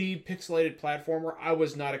 2D pixelated platformer, I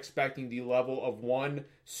was not expecting the level of one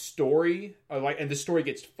story, and the story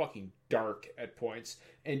gets fucking dark at points,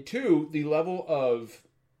 and two, the level of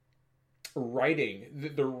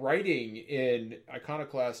writing. The writing in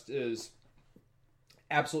Iconoclast is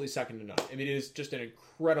absolutely second to none. I mean, it is just an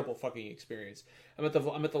incredible fucking experience. I'm at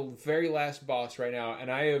the very last boss right now,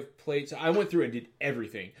 and I have played. So I went through and did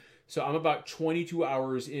everything. So I'm about 22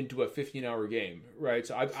 hours into a 15-hour game, right?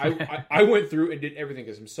 So I went through and did everything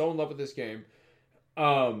because I'm so in love with this game.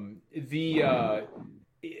 Like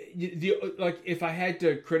if I had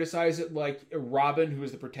to criticize it, like Robin, who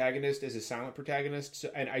is the protagonist, is a silent protagonist,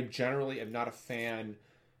 and I generally am not a fan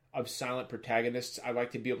of silent protagonists. I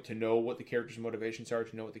like to be able to know what the character's motivations are,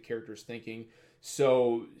 to know what the character is thinking.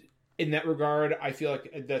 So in that regard, I feel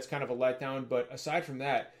like that's kind of a letdown. But aside from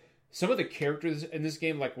that, some of the characters in this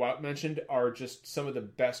game, like Wout mentioned, are just some of the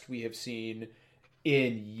best we have seen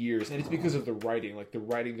in years. And it's because of the writing. Like the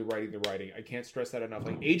writing. I can't stress that enough.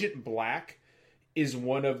 Like Agent Black is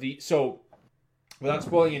one of the... So, without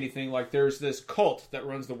spoiling anything, like there's this cult that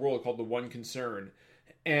runs the world called the One Concern.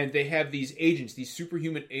 And they have these agents, these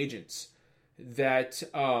superhuman agents that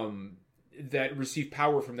that receive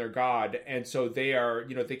power from their god. And so they are,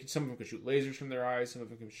 some of them can shoot lasers from their eyes, some of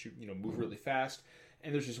them can shoot, move really fast.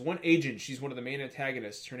 And there's this one agent, she's one of the main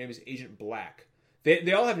antagonists. Her name is Agent Black.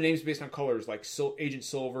 They all have names based on colors, like Agent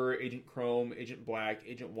Silver, Agent Chrome, Agent Black,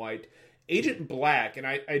 Agent White. Agent Black,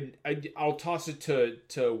 and I'll toss it to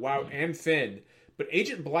Wout and Finn, but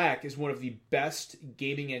Agent Black is one of the best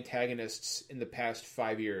gaming antagonists in the past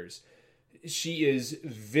 5 years. She is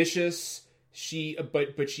vicious.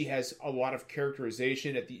 But she has a lot of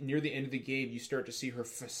characterization. Near the end of the game, you start to see her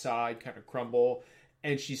facade kind of crumble,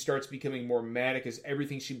 and she starts becoming more manic as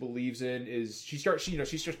everything she believes in is. She starts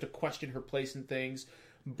to question her place in things.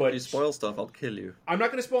 But if you spoil stuff, I'll kill you. I'm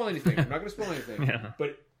not going to spoil anything. Yeah.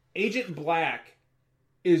 But Agent Black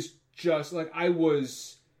is just like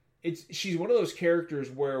she's one of those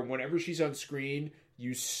characters where whenever she's on screen,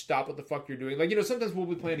 you stop what the fuck you're doing. Like, sometimes we'll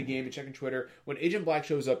be playing a game and checking Twitter. When Agent Black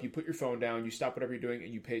shows up, you put your phone down, you stop whatever you're doing,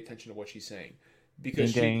 and you pay attention to what she's saying.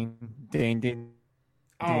 Because ding.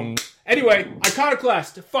 Anyway,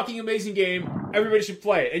 Iconoclast, a fucking amazing game. Everybody should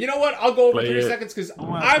play it. And you know what? I'll go over 30 seconds because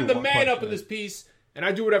I'm the man up in this piece, and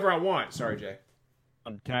I do whatever I want. Sorry, Jay.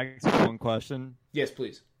 Can I ask you one question? Yes,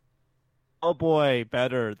 please. Hellboy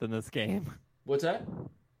better than this game. What's that?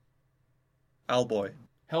 Owlboy.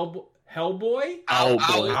 Hellboy?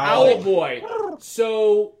 Owlboy.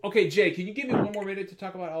 So, okay, Jay, can you give me one more minute to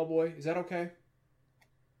talk about Owlboy? Is that okay?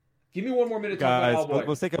 Give me one more minute to talk about Owlboy.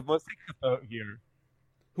 Let's take a vote here.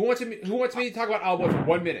 Who wants me to talk about Owlboy for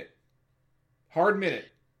 1 minute? Hard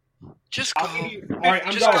minute. Just go. All right,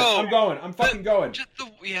 I'm going. I'm fucking going. Just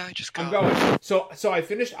go. I'm going. So I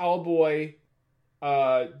finished Owlboy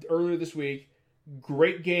earlier this week.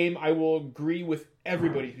 Great game. I will agree with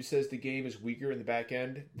everybody who says the game is weaker in the back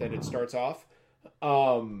end than it starts off.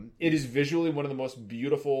 It is visually one of the most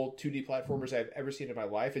beautiful 2D platformers I've ever seen in my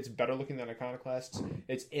life. It's better looking than Iconoclasts.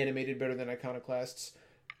 It's animated better than Iconoclasts.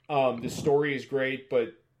 The story is great,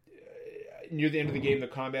 but near the end of the game, the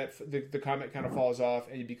combat kind of falls off,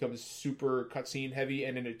 and it becomes super cutscene heavy.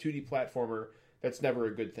 And in a 2D platformer, that's never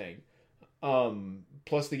a good thing.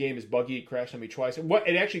 Plus, the game is buggy. It crashed on me twice.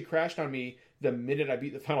 It actually crashed on me the minute I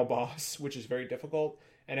beat the final boss, which is very difficult,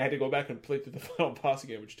 and I had to go back and play through the final boss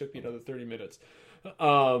again, which took me another 30 minutes.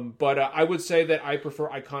 But I would say that I prefer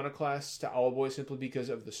Iconoclasts to Owlboy simply because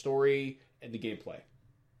of the story and the gameplay.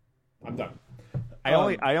 I'm done. I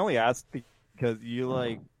only asked because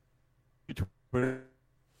your Twitter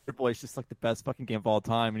Boy is just like the best fucking game of all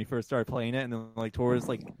time when you first started playing it, and then like towards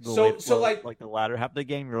like the latter half of the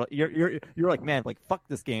game, you're like, man, like fuck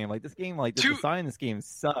this game, like this game, like the design in this game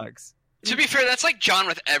sucks. To be fair, that's like John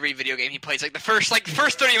with every video game he plays. Like the first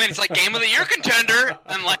 30 minutes, like game of the year contender,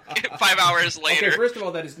 and like 5 hours later. Okay, first of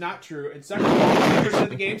all, that is not true, and second of all, I never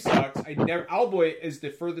said the game sucks. Owlboy is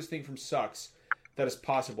the furthest thing from sucks that is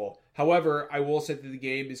possible. However, I will say that the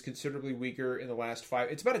game is considerably weaker in the last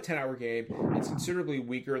 5. It's about a 10-hour game. It's considerably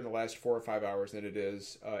weaker in the last 4 or 5 hours than it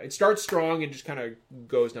is. It starts strong and just kind of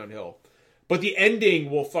goes downhill. But the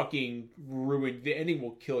ending will fucking ruin. The ending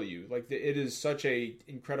will kill you. Like it is such a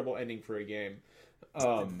incredible ending for a game.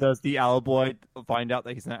 Does the owl boy find out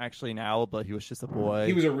that he's not actually an owl, but he was just a boy?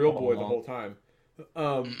 He was a real boy the whole time.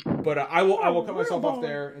 But I will cut myself off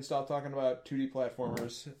there and stop talking about 2D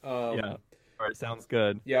platformers. Yeah. All right, sounds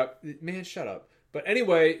good. Yeah, man, shut up. But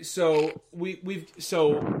anyway, so we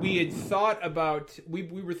had thought about we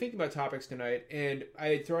were thinking about topics tonight, and I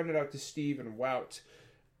had thrown it out to Steve and Wout,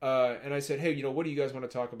 and I said, hey, what do you guys want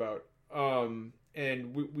to talk about?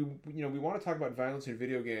 And we want to talk about violence in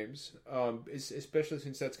video games, especially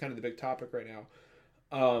since that's kind of the big topic right now.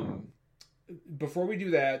 Before we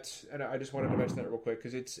do that, and I just wanted to mention that real quick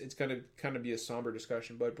because it's going to kind of be a somber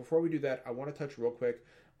discussion. But before we do that, I want to touch real quick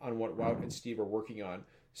on what Wout and Steve are working on.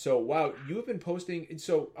 So, Wout, you have been posting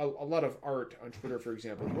a lot of art on Twitter, for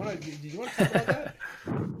example. Did you want to talk about that?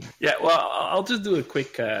 Yeah, well, I'll just do a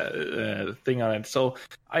quick thing on it. So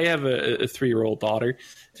I have a 3-year-old daughter,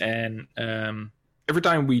 and every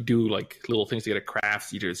time we do like little things together,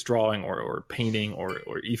 crafts, either it's drawing or painting or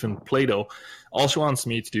even Play-Doh, all she wants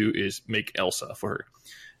me to do is make Elsa for her.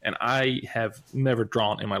 And I have never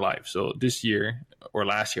drawn in my life. So this year or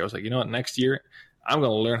last year, I was like, you know what, next year, I'm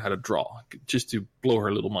going to learn how to draw just to blow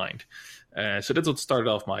her little mind. So that's what started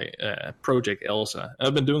off my project Elsa. And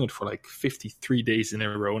I've been doing it for like 53 days in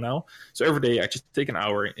a row now. So every day I just take an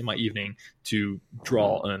hour in my evening to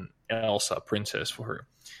draw an Elsa princess for her.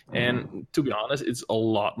 And to be honest, it's a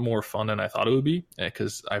lot more fun than I thought it would be,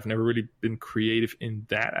 because I've never really been creative in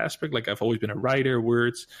that aspect. Like I've always been a writer,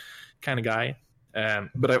 words kind of guy.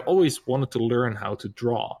 But I've always wanted to learn how to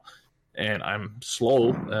draw. And I'm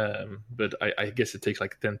slow, but I guess it takes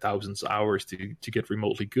like 10,000 hours to get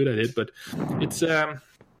remotely good at it. But it's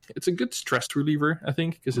a good stress reliever, I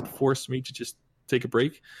think, because it forced me to just take a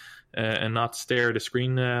break and not stare at the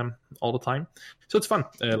screen all the time. So it's fun.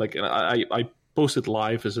 Like I post it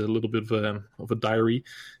live as a little bit of a diary,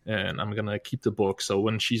 and I'm gonna keep the book. So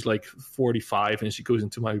when she's like 45 and she goes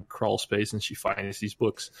into my crawl space and she finds these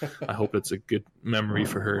books, I hope it's a good memory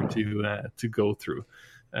for her to go through.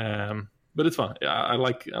 But it's fun. I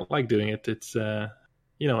like doing it. It's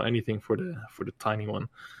anything for the tiny one.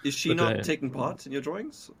 Is she not taking part in your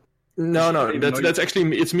drawings? No. That's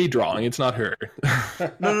actually it's me drawing. It's not her.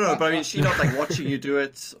 No. But I mean, she's not like watching you do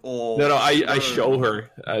it, or no. I show her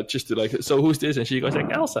just to like. So who's this? And she goes like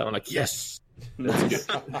Elsa. I'm like, yes.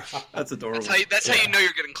 That's adorable. That's how you know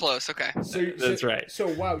you're getting close. Okay. That's right. So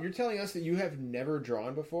wow, you're telling us that you have never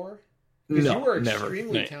drawn before? No, you are never.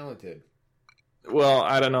 extremely talented. Well,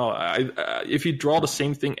 I don't know. If you draw the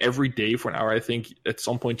same thing every day for an hour, I think at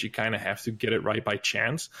some point you kind of have to get it right by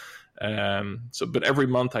chance. But every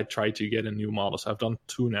month I try to get a new model. So I've done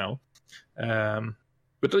 2 now.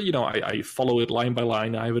 But I follow it line by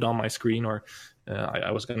line. I have it on my screen, or I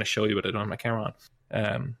was going to show you, but I don't have my camera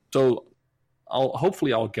on. So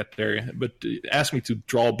hopefully I'll get there. But ask me to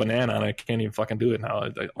draw a banana, and I can't even fucking do it now.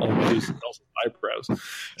 All I do is Elsa's eyebrows.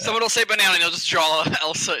 Someone will say banana, and you'll just draw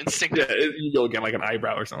Elsa instinctively. Yeah, you'll get like an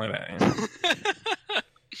eyebrow or something like that.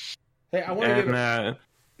 Hey, I want to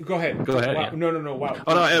give. Go ahead. Go ahead. Wow. Yeah. No. Wow.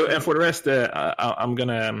 Oh no! And for the rest, I'm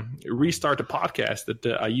gonna restart the podcast that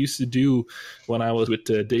I used to do when I was with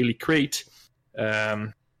Daily Crate.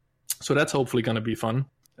 So that's hopefully gonna be fun.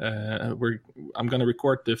 I'm gonna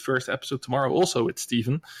record the first episode tomorrow, also with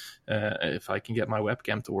Steven, if I can get my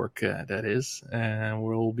webcam to work. That is, and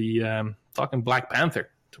we'll be talking Black Panther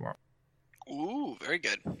tomorrow. Ooh, very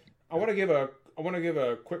good. I want to give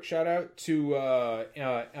a quick shout out to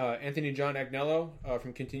Anthony John Agnello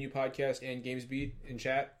from Continue Podcast and GamesBeat in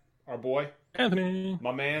chat. Our boy Anthony,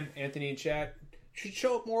 my man, Anthony in chat. Should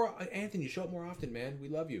show up more. Anthony, show up more often, man. We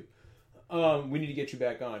love you. We need to get you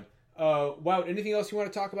back on. Wow, anything else you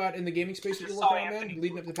want to talk about in the gaming space that you're working on, man?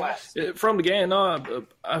 Leading up to PAX? From the game, no,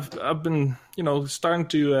 I've been starting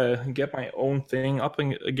to get my own thing up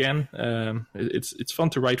again. It's fun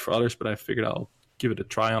to write for others, but I figured I'll give it a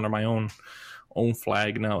try under my own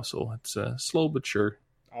flag now. So it's slow but sure.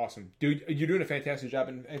 Awesome, dude. You're doing a fantastic job.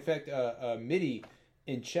 In fact, Mitty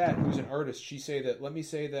in chat, who's an artist, let me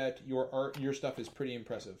say that your stuff is pretty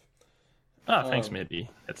impressive. Thanks, Mitty.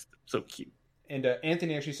 That's so cute. And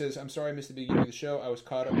Anthony actually says, I'm sorry I missed the beginning of the show. I was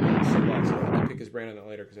caught up with Celeste. I can pick his brain on that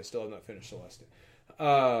later because I still have not finished Celeste.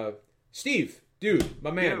 Steve, dude,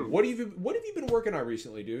 my man, what have you been working on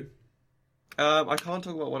recently, dude? I can't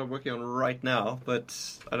talk about what I'm working on right now, but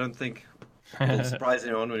I don't think it'll surprise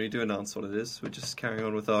anyone when we do announce what it is. We're just carrying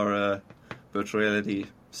on with our virtual reality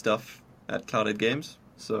stuff at Clouded Games.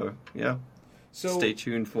 So, yeah. Stay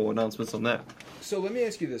tuned for announcements on that. So let me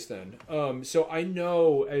ask you this then. So I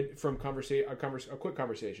know from a quick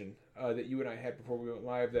conversation that you and I had before we went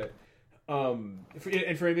live that, for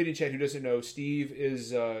anybody in chat who doesn't know, Steve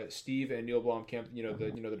and Neil Blomkamp,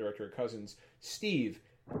 the director of Cousins. Steve,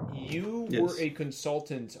 you were a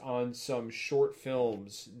consultant on some short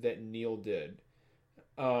films that Neil did.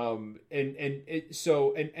 And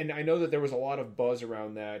I know that there was a lot of buzz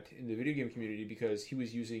around that in the video game community because he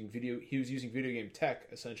was using video game tech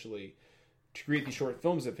essentially to create these short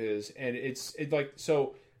films of his, and it's like,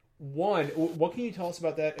 so one, what can you tell us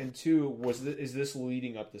about that, and two, is this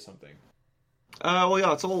leading up to something? Well,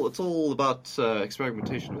 yeah, it's all about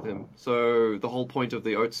experimentation with him. So the whole point of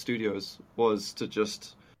the Art Studios was to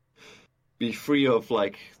just be free of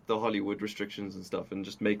like the Hollywood restrictions and stuff, and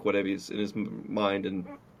just make whatever is in his mind and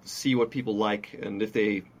see what people like, and if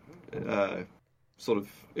they if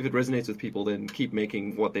it resonates with people, then keep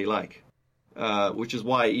making what they like. Which is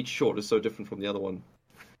why each short is so different from the other one.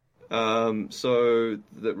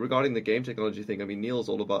 Regarding the game technology thing, I mean, Neil's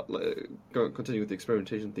all about continuing with the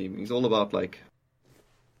experimentation theme. He's all about like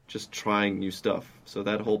just trying new stuff. So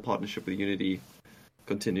that whole partnership with Unity,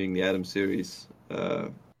 continuing the Adam series,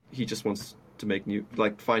 he just wants to make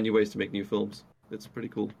find new ways to make new films. It's pretty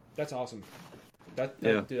cool. That's awesome.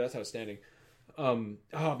 Dude, that's outstanding. Oh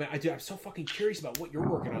man, I'm so fucking curious about what you're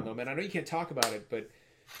working on though, man. I know you can't talk about it, but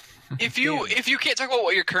if you can't talk about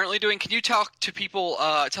what you're currently doing, can you talk to people,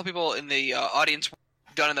 tell people in the audience what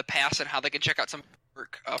you've done in the past and how they can check out some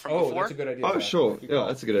work from before? That's a good idea. Oh, sure. Yeah,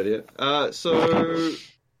 that's a good idea.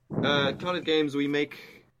 Clouded Games, we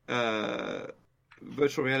make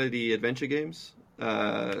virtual reality adventure games,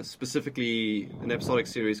 specifically an episodic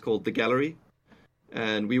series called The Gallery.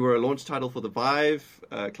 And we were a launch title for the Vive.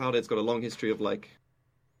 Cloudhead's got a long history of like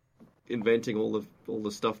inventing all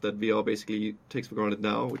the stuff that VR basically takes for granted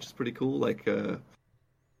now, which is pretty cool. Like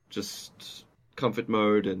just comfort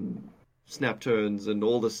mode and snap turns and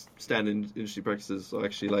all the standard industry practices are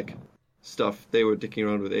actually like stuff they were dicking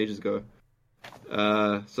around with ages ago.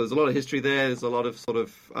 So there's a lot of history there. There's a lot of sort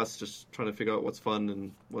of us just trying to figure out what's fun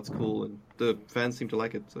and what's cool, and the fans seem to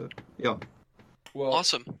like it. So yeah. Well,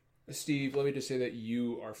 awesome. Steve, let me just say that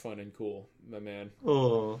you are fun and cool, my man.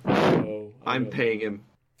 Oh, I'm paying him.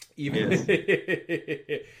 Even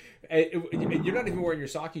you're not even wearing your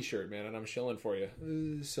Saki shirt, man, and I'm shilling for you.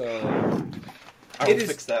 So I will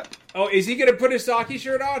fix that. Oh, is he going to put his Saki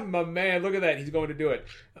shirt on? My man, look at that. He's going to do it.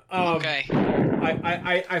 Okay.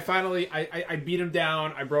 I finally beat him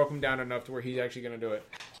down. I broke him down enough to where he's actually going to do it.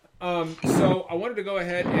 So I wanted to go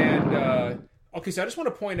ahead and okay. So I just want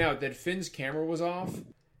to point out that Finn's camera was off.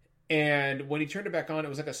 And when he turned it back on, it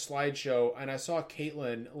was like a slideshow, and I saw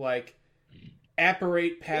Caitlin like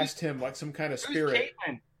apparate past him like some kind of spirit.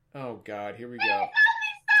 Caitlin? Oh God, here we go.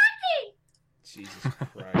 Jesus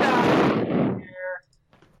Christ!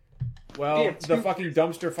 Well, the fucking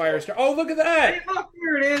dumpster fire star. Oh, look at that! Hey, look,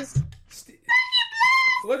 here it is.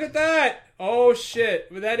 Look at that! Oh shit!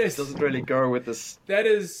 That is doesn't really go with this. That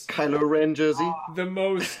is Kylo Ren jersey. The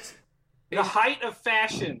most. The height of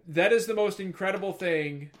fashion. That is the most incredible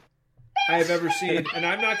thing I have ever seen, and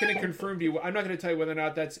I'm not going to confirm to you. I'm not going to tell you whether or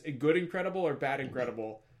not that's a good incredible or bad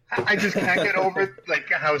incredible. I just can't get over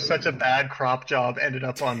like how such a bad crop job ended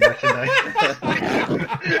up on merchandise.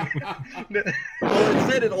 Well,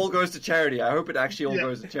 it said it all goes to charity. I hope it actually all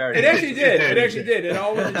goes to charity. It actually did. It actually did. It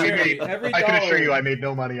all went to charity. I can assure you, I made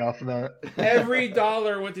no money off of that. Every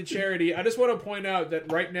dollar went to charity. I just want to point out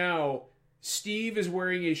that right now, Steve is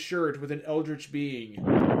wearing a shirt with an eldritch being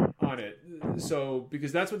on it. So,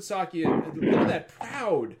 because that's what Saki is. Look at that.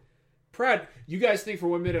 Proud. You guys think for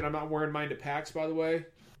 1 minute I'm not wearing mine to PAX, by the way?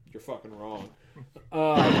 You're fucking wrong.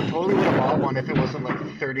 I totally would have bought one if it wasn't like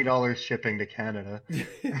 $30 shipping to Canada.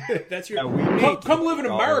 That's your. Come live in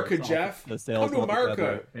America, Jeff. The sales come to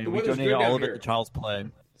America. And the we weather's donate good all down of it here. to Child's Play.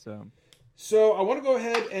 So I want to go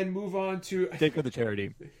ahead and move on to. Take for the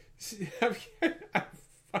charity. I'm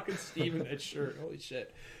fucking Steve in that shirt. Holy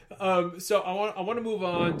shit. So I want to move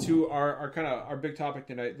on to our kind of our big topic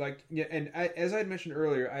tonight. As I had mentioned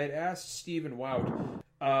earlier, I had asked Steve and Wout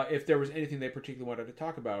if there was anything they particularly wanted to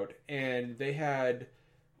talk about, and they had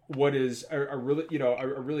what is a really a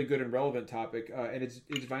really good and relevant topic, and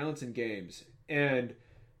it's violence in games, and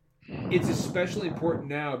it's especially important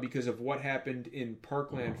now because of what happened in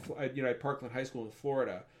Parkland, at Parkland High School in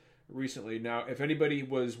Florida recently. Now, if anybody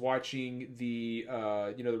was watching the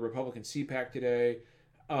the Republican CPAC today.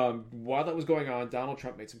 While that was going on, Donald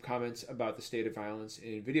Trump made some comments about the state of violence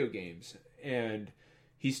in video games, and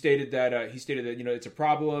he stated that it's a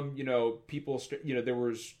problem. People there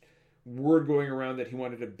was word going around that he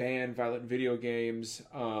wanted to ban violent video games,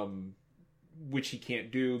 which he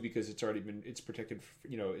can't do because it's protected.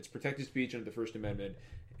 It's protected speech under the First Amendment,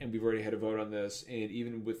 and we've already had a vote on this. And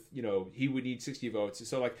even with he would need 60 votes.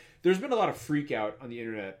 So there's been a lot of freak out on the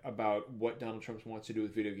internet about what Donald Trump wants to do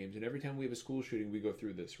with video games. And every time we have a school shooting, we go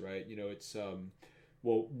through this, right? It's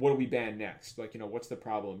well, what do we ban next? What's the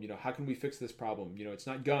problem? How can we fix this problem? It's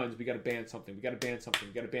not guns. We got to ban something. We got to ban something.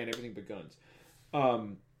 We got to ban everything but guns.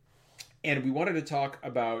 And we wanted to talk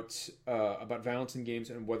about violence in games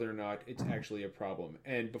and whether or not it's actually a problem.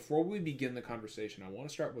 And before we begin the conversation, I want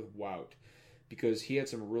to start with Wout, because he had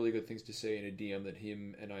some really good things to say in a DM that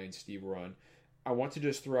him and I and Steve were on. I want to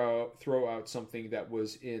just throw out something that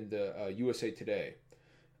was in the USA Today,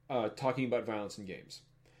 talking about violence in games,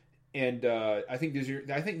 and I think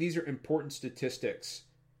these are important statistics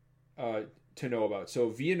to know about. So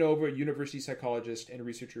Villanova University psychologist and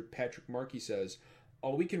researcher Patrick Markey says,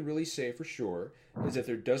 all we can really say for sure is that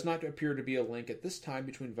there does not appear to be a link at this time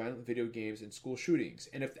between violent video games and school shootings.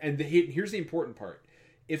 And here's the important part.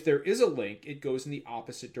 If there is a link, it goes in the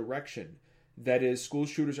opposite direction. That is, school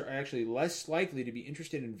shooters are actually less likely to be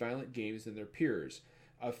interested in violent games than their peers.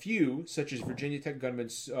 A few, such as Virginia Tech gunman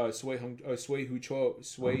Sui Hui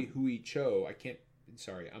Cho,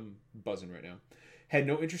 I'm buzzing right now, had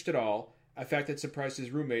no interest at all, a fact that surprised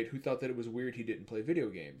his roommate, who thought that it was weird he didn't play video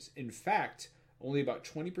games. In fact, only about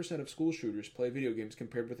 20% of school shooters play video games,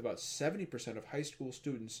 compared with about 70% of high school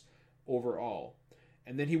students overall.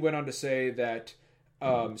 And then he went on to say that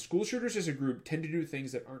school shooters as a group tend to do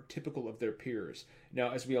things that aren't typical of their peers.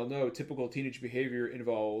 Now, as we all know, typical teenage behavior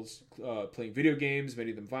involves playing video games, many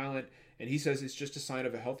of them violent, and he says it's just a sign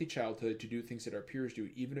of a healthy childhood to do things that our peers do,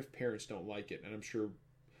 even if parents don't like it. And I'm sure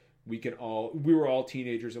we were all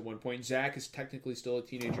teenagers at one point. Zach is technically still a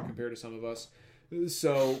teenager compared to some of us.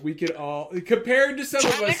 So we could all, compared to some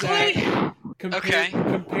of us, Zach,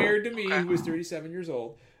 compared to me, who was 37 years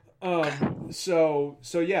old. So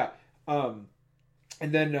yeah.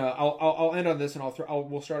 And then I'll end on this, and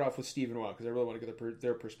we'll start off with Steve and Wow, because I really want to get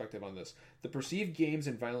their perspective on this. The perceived games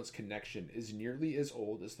and violence connection is nearly as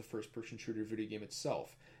old as the first-person shooter video game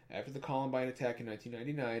itself. After the Columbine attack in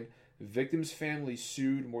 1999, victims' families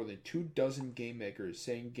sued more than 24 game makers,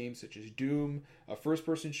 saying games such as Doom, a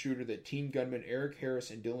first-person shooter that teen gunmen Eric Harris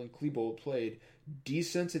and Dylan Klebold played,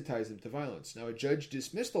 desensitized them to violence. Now, a judge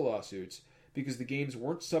dismissed the lawsuits because the games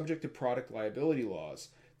weren't subject to product liability laws.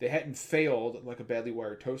 They hadn't failed like a badly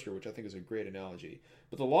wired toaster, which I think is a great analogy.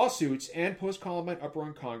 But the lawsuits and post-Columbine uproar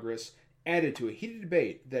in Congress added to a heated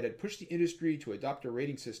debate that had pushed the industry to adopt a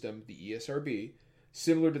rating system, the ESRB,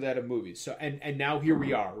 similar to that of movies. So, and now here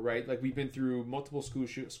we are, right? Like, we've been through multiple school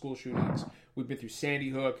shootings. We've been through Sandy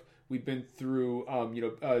Hook. We've been through,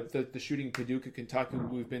 the shooting in Paducah, Kentucky.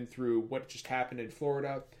 We've been through what just happened in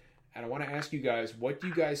Florida. And I want to ask you guys, what do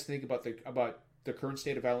you guys think about the current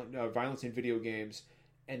state of violence in video games,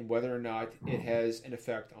 and whether or not it has an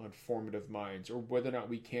effect on formative minds, or whether or not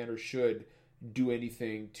we can or should do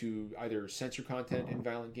anything to either censor content in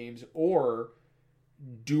violent games or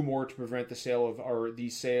do more to prevent the sale of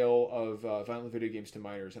violent video games to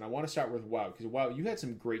minors. And I want to start with Wow, because Wow, you had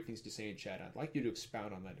some great things to say in chat. I'd like you to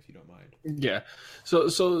expound on that if you don't mind. Yeah. So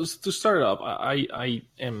to start off, I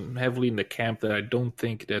am heavily in the camp that I don't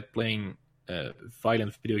think that playing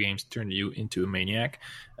violent video games turn you into a maniac.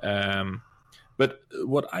 But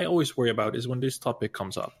what I always worry about is when this topic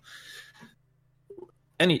comes up.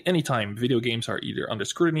 Anytime video games are either under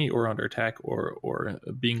scrutiny or under attack or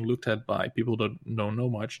being looked at by people that don't know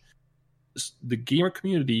much, the gamer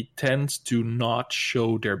community tends to not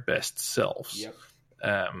show their best selves. Yep.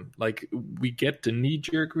 Like, we get the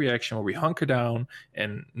knee-jerk reaction where we hunker down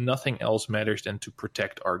and nothing else matters than to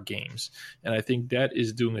protect our games. And I think that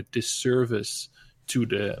is doing a disservice to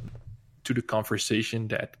the conversation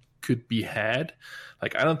that could be had.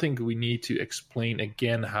 Like, I don't think we need to explain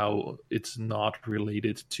again how it's not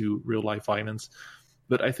related to real life violence,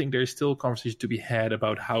 but I think there's still a conversation to be had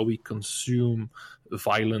about how we consume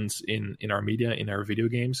violence in our media, in our video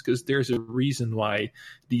games, because there's a reason why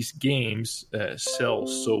these games sell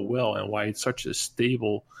so well and why it's such a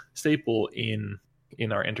staple in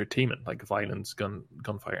our entertainment, like violence,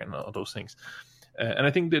 gunfire, and all those things. And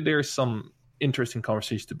I think that there's some interesting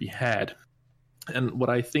conversations to be had. And what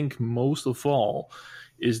I think most of all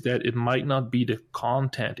is that it might not be the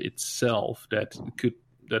content itself that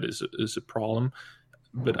is a problem,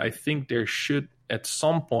 but I think there should, at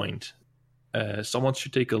some point, someone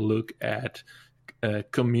should take a look at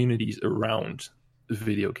communities around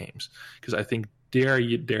video games, because I think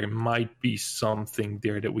there might be something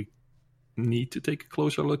there that we need to take a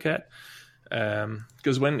closer look at.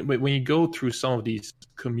 Because when you go through some of these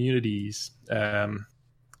communities.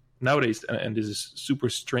 Nowadays, and this is super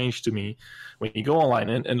strange to me, when you go online,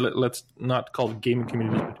 and let's not call it gaming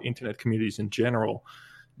communities, but internet communities in general,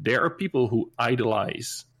 there are people who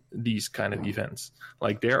idolize these kind of events.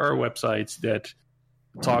 Like, there are websites that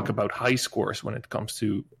talk about high scores when it comes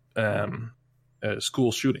to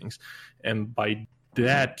school shootings. And by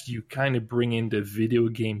that, you kind of bring in the video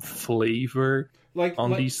game flavor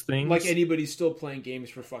these things. Like, anybody's still playing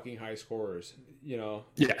games for fucking high scorers, you know?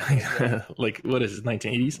 Yeah. Like, what is it,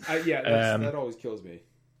 1980s? That always kills me.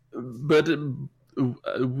 But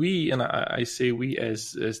we, and I say we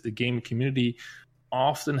as the game community,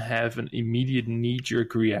 often have an immediate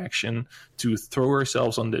knee-jerk reaction to throw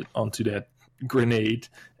ourselves onto that grenade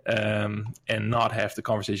and not have the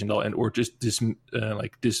conversation at all, or just be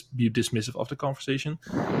dismissive of the conversation.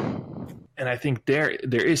 And I think there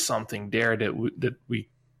is something there that we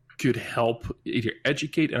could help either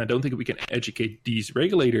educate, and I don't think we can educate these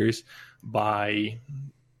regulators by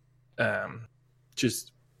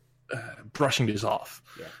just brushing this off.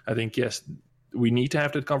 Yeah. I think, yes, we need to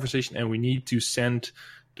have that conversation, and we need to send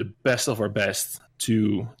the best of our best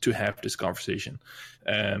to have this conversation,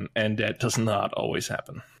 and that does not always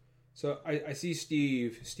happen. So I see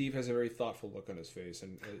Steve. Steve has a very thoughtful look on his face,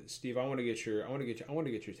 and Steve, I want to get your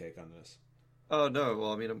take on this. Oh no,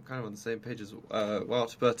 well, I mean, I'm kind of on the same page as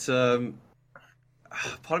Wout, but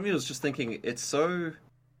part of me was just thinking it's so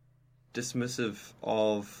dismissive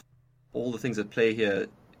of all the things at play here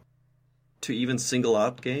to even single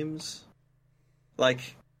out games.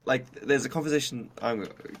 Like there's a conversation.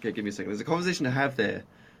 Okay, give me a second. There's a conversation to have there,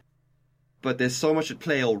 but there's so much at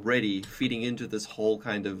play already, feeding into this whole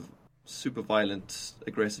kind of super violent,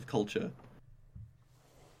 aggressive culture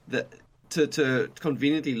that to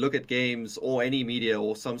conveniently look at games or any media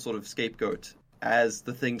or some sort of scapegoat as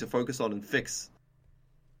the thing to focus on and fix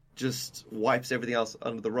just wipes everything else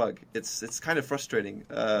under the rug. It's kind of frustrating.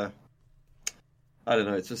 I don't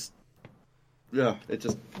know. It's just it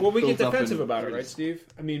just we get builds up defensive and- about it, right, Steve?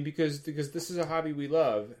 I mean, because this is a hobby we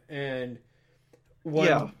love, and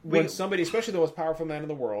when somebody, especially the most powerful man in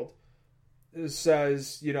the world,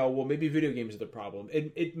 says, well, maybe video games are the problem,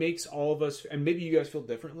 it makes all of us, and maybe you guys feel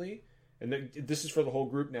differently, and this is for the whole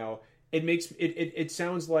group now. It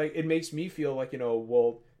sounds like it makes me feel like,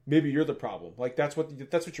 well, maybe you're the problem. Like that's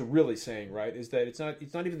what you're really saying, right? Is that it's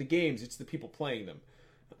not even the games, it's the people playing them.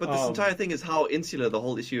 But this entire thing is how insular the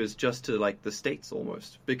whole issue is just to like the States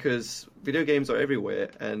almost, because video games are everywhere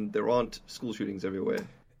and there aren't school shootings everywhere.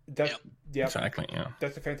 Exactly. Yeah.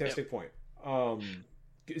 That's a fantastic point.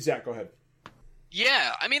 Zach, go ahead.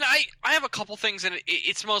 Yeah, I mean, I have a couple things, and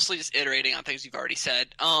it's mostly just iterating on things you've already said.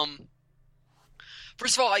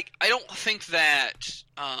 First of all, I don't think that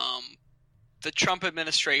the Trump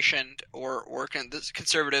administration or the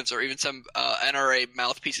conservatives or even some NRA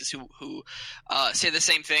mouthpieces who say the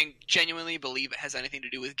same thing genuinely believe it has anything to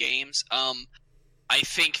do with games. I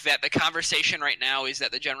think that the conversation right now is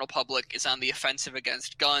that the general public is on the offensive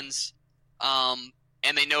against guns.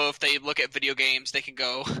 And they know if they look at video games, they can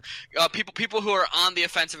go. People who are on the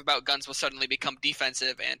offensive about guns will suddenly become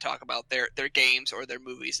defensive and talk about their games or their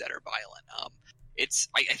movies that are violent.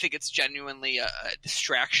 I think it's genuinely a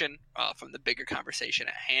distraction from the bigger conversation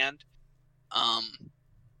at hand.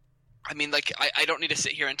 I mean, like I don't need to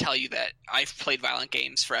sit here and tell you that I've played violent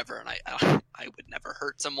games forever, and I would never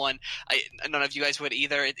hurt someone. None of you guys would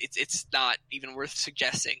either. It's not even worth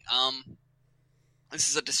suggesting. This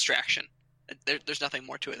is a distraction. There's nothing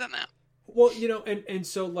more to it than that. Well, and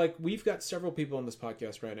so like we've got several people on this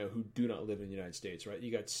podcast right now who do not live in the United States, right?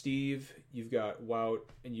 You got Steve, you've got Wout,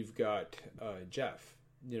 and you've got Jeff,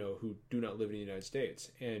 who do not live in the United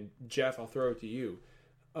States. And Jeff, I'll throw it to you.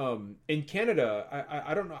 In Canada,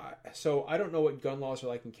 I don't know. So I don't know what gun laws are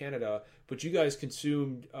like in Canada, but you guys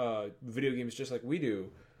consumed video games just like we do,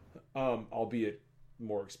 albeit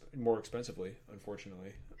more expensively,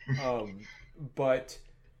 unfortunately. But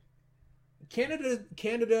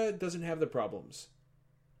Canada doesn't have the problems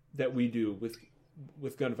that we do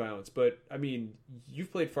with gun violence. But I mean,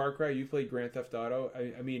 you've played Far Cry, you've played Grand Theft Auto.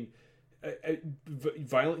 I mean,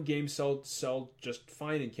 violent games sell just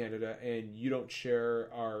fine in Canada, and you don't share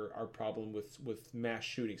our problem with mass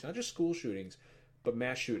shootings, not just school shootings, but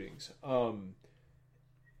mass shootings. And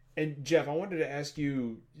Jeff, I wanted to ask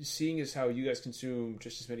you, seeing as how you guys consume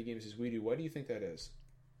just as many games as we do, why do you think that is?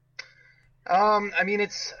 I mean,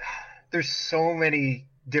 there's so many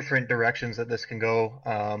different directions that this can go.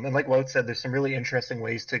 And like Wout said, there's some really interesting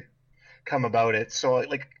ways to come about it. So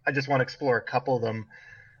I just want to explore a couple of them.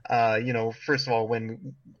 First of all,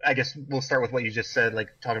 I guess we'll start with what you just said, like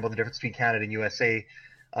talking about the difference between Canada and USA.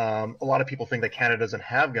 A lot of people think that Canada doesn't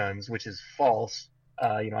have guns, which is false.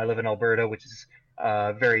 I live in Alberta, which is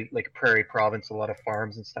very like prairie province, a lot of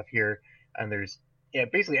farms and stuff here. And there's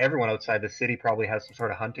basically everyone outside the city probably has some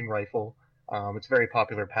sort of hunting rifle. It's a very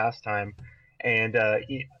popular pastime, and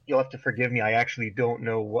you'll have to forgive me. I actually don't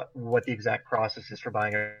know what the exact process is for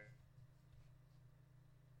buying a.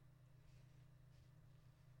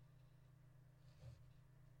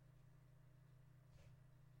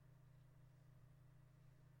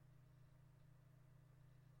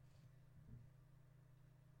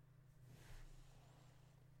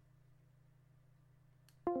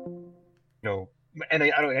 No. And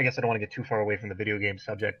I guess I don't want to get too far away from the video game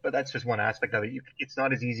subject, but that's just one aspect of it. It's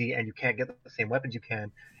not as easy, and you can't get the same weapons you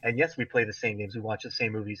can. And yes, we play the same games, we watch the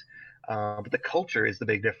same movies, but the culture is the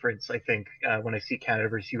big difference. I think when I see Canada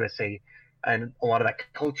versus USA, and a lot of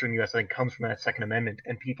that culture in the US, I think, comes from that Second Amendment.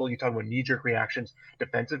 And people, you talk about knee-jerk reactions,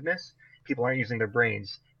 defensiveness. People aren't using their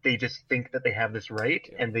brains; they just think that they have this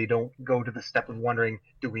right, and they don't go to the step of wondering,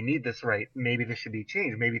 do we need this right? Maybe this should be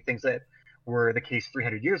changed. Maybe things that were the case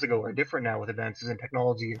 300 years ago are different now with advances in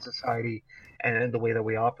technology and society and the way that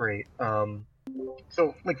we operate.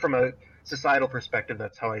 So, like, from a societal perspective,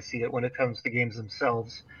 that's how I see it. When it comes to games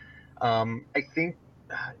themselves, I think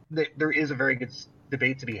that there is a very good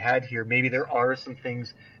debate to be had here. Maybe there are some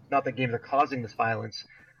things, not that games are causing this violence,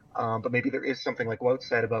 but maybe there is something like Wout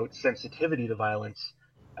said about sensitivity to violence.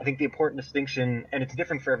 I think the important distinction, and it's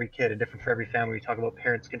different for every kid and different for every family. We talk about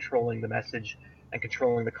parents controlling the message and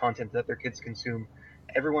controlling the content that their kids consume.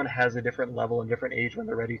 Everyone has a different level and different age when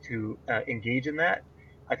they're ready to engage in that.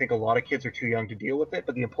 I think a lot of kids are too young to deal with it,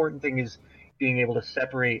 but the important thing is being able to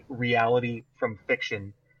separate reality from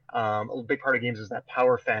fiction. A big part of games is that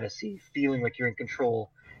power fantasy, feeling like you're in control.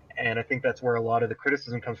 And I think that's where a lot of the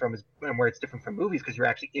criticism comes from, and where it's different from movies, because you're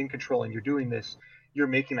actually in control and you're doing this. You're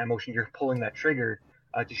making that motion, you're pulling that trigger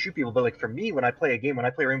to shoot people. But like for me, when I play a game, when I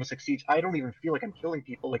play Rainbow Six Siege, I don't even feel like I'm killing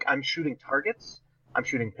people. Like I'm shooting targets, I'm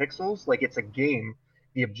shooting pixels. Like it's a game.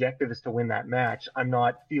 The objective is to win that match. I'm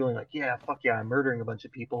not feeling like, yeah, fuck yeah, I'm murdering a bunch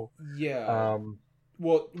of people. Yeah.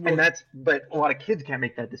 But a lot of kids can't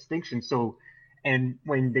make that distinction. So, and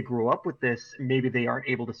when they grow up with this, maybe they aren't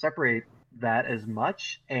able to separate that as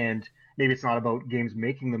much. And maybe it's not about games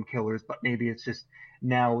making them killers, but maybe it's just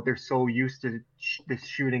now they're so used to this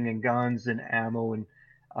shooting and guns and ammo and,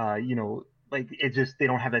 like it just, they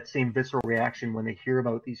don't have that same visceral reaction when they hear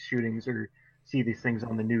about these shootings or see these things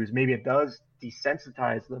on the news. Maybe it does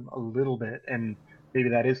desensitize them a little bit, and maybe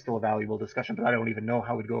that is still a valuable discussion, but I don't even know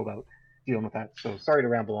how we'd go about dealing with that. So sorry to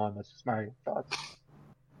ramble on. That's just my thoughts.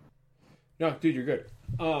 No, dude, you're good.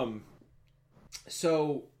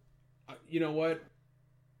 So, you know what?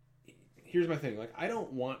 Here's my thing. Like, I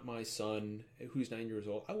don't want my son, who's 9 years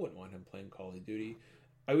old, I wouldn't want him playing Call of Duty.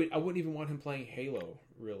 I wouldn't even want him playing Halo,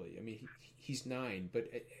 really. I mean, he's 9, but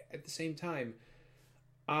at the same time,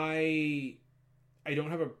 I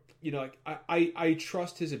don't have a, I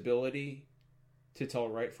trust his ability to tell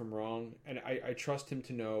right from wrong, and I trust him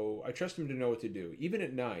to know what to do, even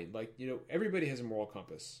at 9. Like, everybody has a moral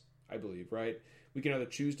compass, I believe, right? We can either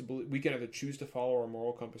choose to follow our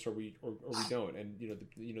moral compass or we don't. And the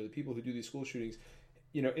people who do these school shootings,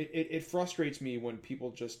 it frustrates me when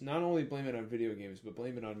people just not only blame it on video games but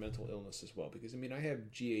blame it on mental illness as well. Because I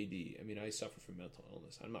have GAD. I suffer from mental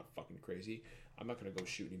illness. I'm not fucking crazy. I'm not going to go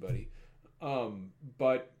shoot anybody.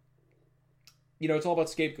 But it's all about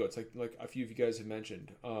scapegoats, like a few of you guys have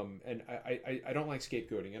mentioned. And I don't like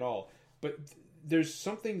scapegoating at all. But there's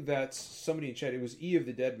something that somebody in chat, it was E of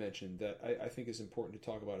the Dead, mentioned that I think is important to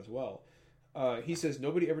talk about as well. He says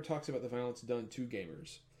nobody ever talks about the violence done to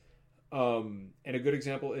gamers. And a good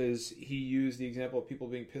example is he used the example of people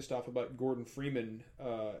being pissed off about Gordon Freeman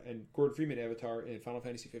and Gordon Freeman avatar in Final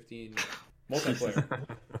Fantasy 15 multiplayer.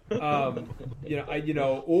 You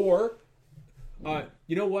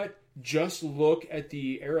know what? Just look at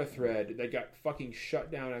the Era thread that got fucking shut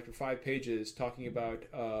down after 5 pages talking about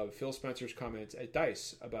Phil Spencer's comments at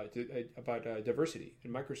DICE about diversity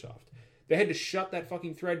in Microsoft. They had to shut that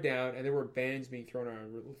fucking thread down, and there were bans being thrown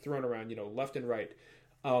around, left and right.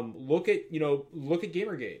 Look at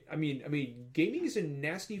Gamergate. I mean, gaming is a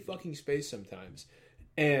nasty fucking space sometimes,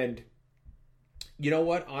 and you know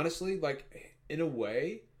what? Honestly, like in a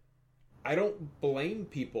way, I don't blame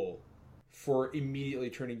people for immediately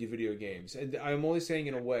turning to video games. And I'm only saying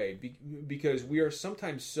in a way because we are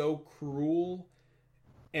sometimes so cruel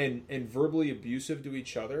and verbally abusive to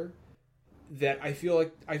each other that I feel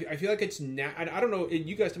like it's I don't know,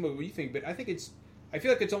 you guys tell me what you think, but I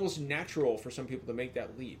feel like it's almost natural for some people to make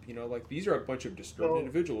that leap. Like these are a bunch of disturbed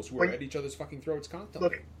individuals who are at each other's fucking throats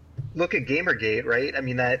constantly. Look at Gamergate, right? I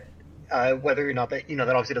mean, that whether or not that that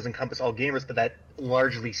obviously doesn't encompass all gamers, but that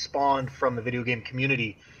largely spawned from the video game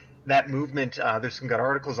community. That movement, there's some good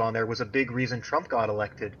articles on there, was a big reason Trump got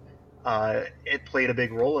elected. It played a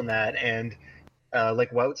big role in that, and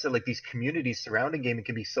like Wout said, like these communities surrounding gaming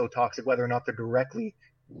can be so toxic, whether or not they're directly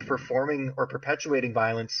performing or perpetuating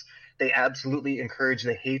violence. They absolutely encourage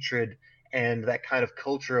the hatred and that kind of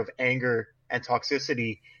culture of anger and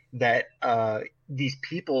toxicity that these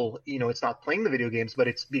people, it's not playing the video games, but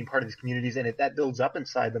it's being part of these communities, and that builds up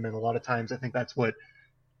inside them. And a lot of times I think that's what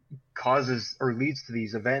causes or leads to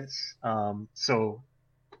these events.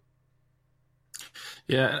 Yeah,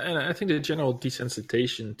 and I think the general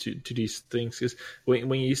desensitization to these things is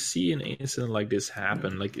when you see an incident like this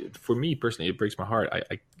happen. Like for me personally, it breaks my heart.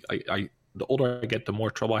 I the older I get, the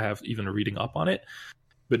more trouble I have even reading up on it.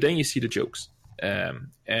 But then you see the jokes,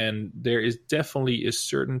 and there is definitely a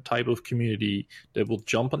certain type of community that will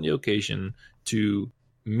jump on the occasion to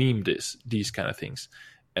meme these kind of things,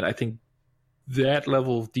 and I think that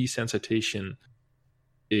level of desensitization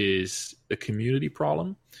is a community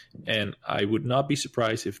problem, and I would not be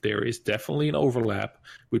surprised if there is definitely an overlap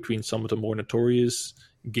between some of the more notorious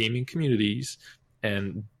gaming communities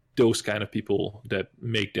and those kind of people that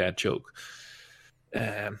make that joke.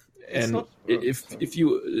 And if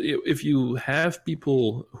you have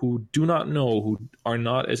people who do not know, who are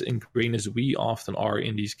not as ingrained as we often are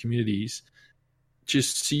in these communities,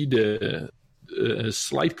 just see the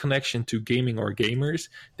slight connection to gaming or gamers,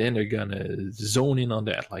 then they're gonna zone in on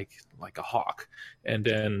that like a hawk. And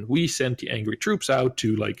then we send the angry troops out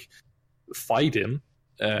to like fight him,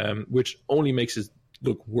 which only makes it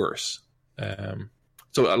look worse.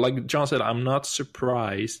 So like John said, I'm not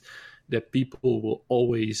surprised that people will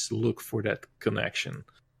always look for that connection,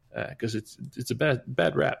 because it's a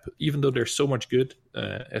bad rap. Even though there's so much good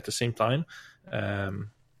at the same time,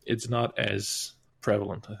 it's not as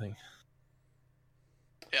prevalent, I think.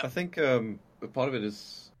 Yeah. I think part of it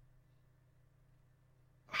is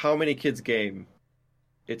how many kids game.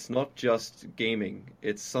 It's not just gaming.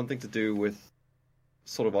 It's something to do with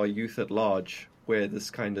sort of our youth at large, where this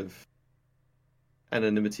kind of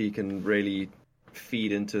anonymity can really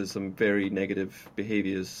feed into some very negative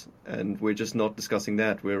behaviors, and we're just not discussing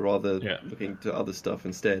that. We're rather looking to other stuff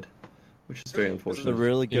instead, which is very unfortunate. There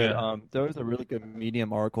was a really good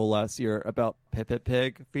Medium article last year about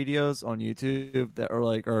Pig videos on YouTube that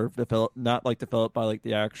are developed by like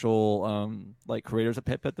the actual like creators of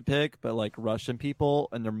Pip the Pig, but like Russian people,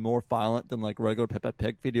 and they're more violent than like regular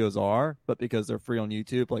Pig videos are. But because they're free on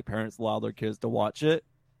YouTube, like parents allow their kids to watch it.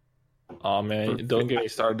 Oh man, don't get me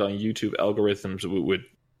started on YouTube algorithms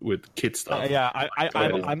with kid stuff.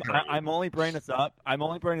 I'm only bringing this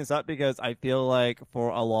up. Because I feel like for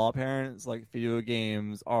a lot of parents, like video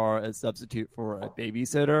games are a substitute for a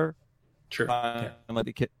babysitter. Sure. Like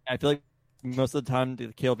the kid, I feel like most of the time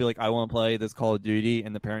the kid will be like, "I want to play this Call of Duty,"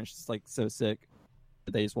 and the parents just like so sick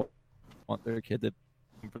that they just want their kid to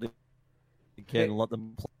for the kid and let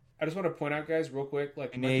them play. I just want to point out, guys, real quick,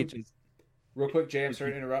 real quick, Jay, I'm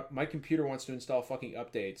sorry to interrupt. My computer wants to install fucking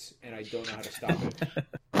updates, and I don't know how to stop it.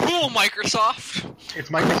 Cool, Microsoft. It's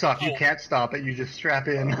Microsoft. You can't stop it. You just strap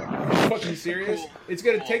in. Are you fucking serious? It's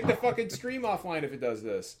gonna take the fucking stream offline if it does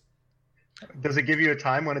this. Does it give you a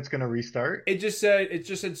time when it's going to restart? It just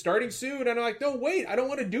said starting soon, and I'm like, no, wait, I don't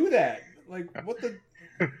want to do that. Like, what the?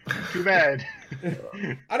 Too bad.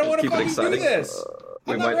 I don't want to fucking do this.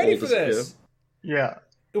 I'm not ready for this. Yeah.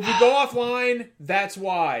 If we go offline, that's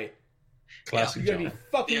why. Classic You're gonna John. be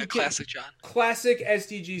fucking Classic John. Classic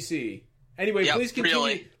SDGC. Anyway, please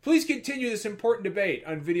continue. Please continue this important debate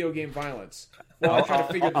on video game violence. While I try to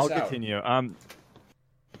figure this out. I'll continue. I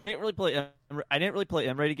didn't really play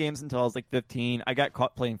M-rated games until I was like 15. I got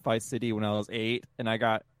caught playing Vice City when I was 8, and I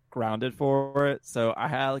got grounded for it. So I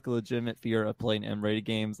had like a legitimate fear of playing M-rated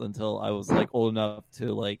games until I was like old enough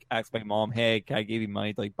to like ask my mom, "Hey, can I give you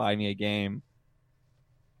money to like buy me a game?"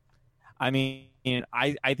 I mean,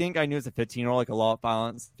 I think I knew as a 15-year-old, like a lot of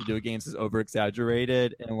violence in video games is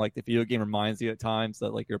over-exaggerated, and like the video game reminds you at times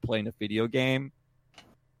that like you're playing a video game.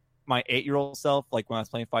 My 8-year-old self, like when I was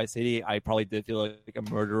playing Vice City, I probably did feel like a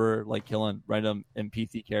murderer, like killing random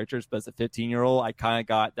NPC characters. But as a 15-year-old, I kind of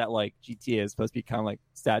got that like GTA is supposed to be kind of like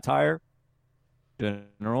satire in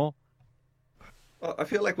general. Well, I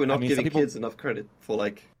feel like we're not giving kids enough credit for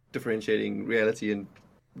like differentiating reality and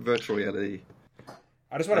virtual reality.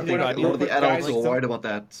 I just want to point out a lot of the adults who are worried about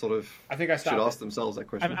that sort of should ask themselves that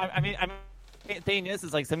question. I mean, the thing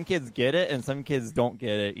is like some kids get it and some kids don't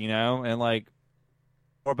get it, you know, and like.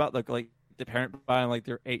 Or about like the parent buying like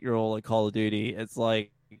their 8-year-old like Call of Duty. It's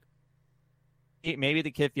like maybe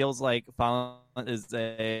the kid feels like violence is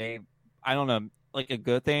a like a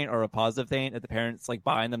good thing or a positive thing if the parents like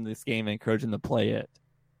buying them this game and encouraging them to play it.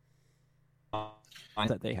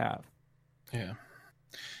 That they have.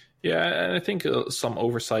 Yeah, and I think some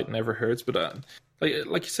oversight never hurts. But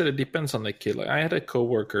like you said, it depends on the kid. Like I had a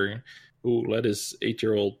coworker who let his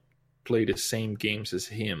 8-year-old play the same games as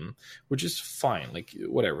him, which is fine. Like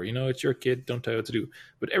whatever, you know, it's your kid, don't tell you what to do.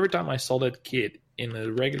 But every time I saw that kid in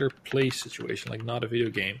a regular play situation, like not a video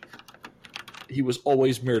game, he was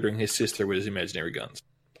always murdering his sister with his imaginary guns.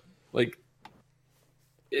 Like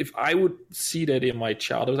if I would see that in my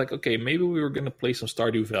child, I was like, okay, maybe we were going to play some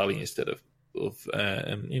Stardew Valley instead of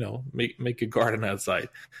you know, make a garden outside.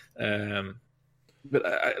 But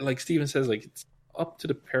like Steven says, like it's up to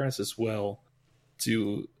the parents as well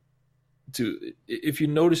to if you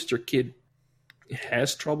notice your kid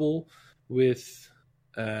has trouble with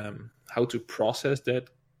how to process that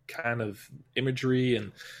kind of imagery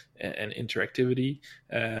and interactivity,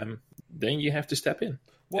 then you have to step in.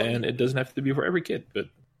 Well, and it doesn't have to be for every kid, but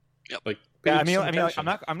Yep. Like, Yeah, I pay mean, some attention.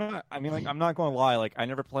 I'm not going to lie. Like, I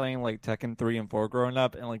never playing like Tekken 3 and 4 growing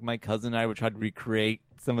up, and like my cousin and I would try to recreate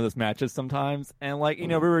some of those matches sometimes. And like, we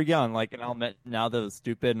were young. Like, and I'll admit now that it was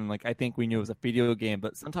stupid, and like I think we knew it was a video game.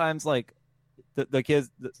 But sometimes like the kids,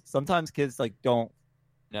 sometimes kids like don't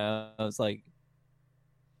know it's like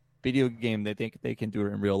video game. They think they can do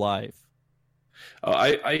it in real life.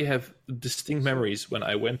 I have distinct memories when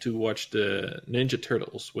I went to watch the Ninja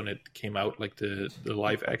Turtles when it came out, like the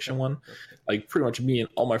live action one. Like pretty much me and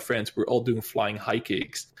all my friends were all doing flying high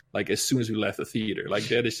kicks like as soon as we left the theater. Like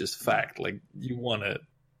that is just fact. Like you want to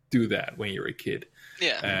do that when you're a kid.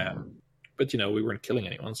 Yeah. But we weren't killing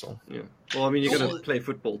anyone, so Yeah. Well, I mean, you got to play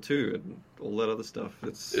football too and all that other stuff.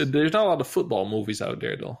 It's there's not a lot of football movies out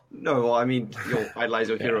there, though. no. Well, I mean, idolize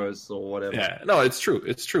your heroes or whatever. Yeah, no, it's true.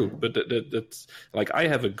 It's true. But that's like I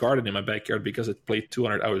have a garden in my backyard because it played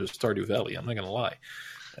 200 hours of Stardew Valley. I'm not gonna lie.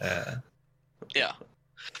 Yeah.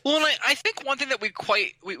 Well, and I think one thing that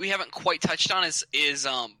we haven't quite touched on is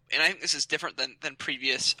and I think this is different than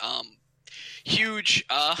previous huge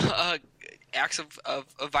acts of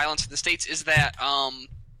violence in the States, is that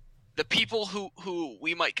the people who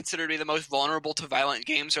we might consider to be the most vulnerable to violent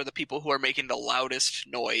games are the people who are making the loudest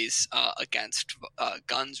noise against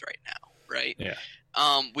guns right now, right? Yeah.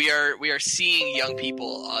 We are seeing young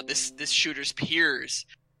people, this shooter's peers,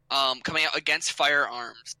 coming out against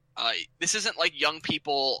firearms. This isn't like young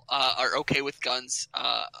people are okay with guns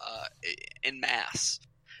in mass,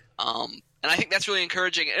 and I think that's really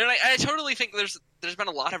encouraging. And I totally think there's been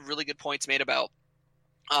a lot of really good points made about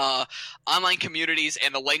online communities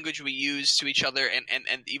and the language we use to each other,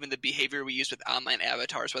 and even the behavior we use with online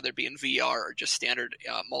avatars, whether it be in VR or just standard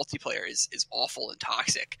multiplayer, is awful and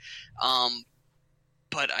toxic.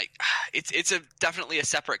 But it's definitely a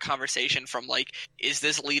separate conversation from like, is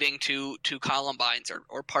this leading to Columbines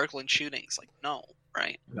or Parkland shootings? Like, no,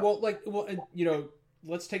 right? No. And,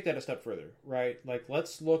 let's take that a step further, right? Like,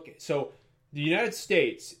 let's look. So, the United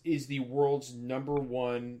States is the world's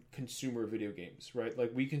 #1 consumer of video games, right? Like,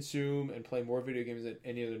 we consume and play more video games than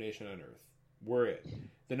any other nation on Earth. We're it.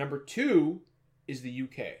 The #2 is the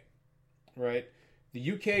UK, right? The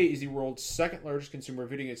UK is the world's second largest consumer of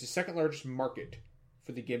video games. It's the second largest market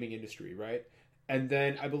for the gaming industry, right? And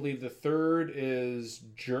then I believe the third is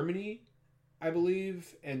Germany, I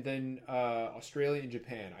believe, and then Australia and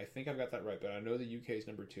Japan. I think I've got that right, but I know the UK is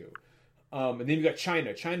 #2. And then you've got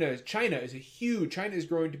China. China is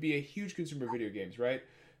growing to be a huge consumer of video games, right?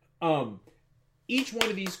 Each one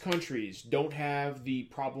of these countries don't have the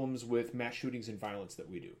problems with mass shootings and violence that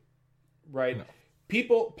we do, right? No.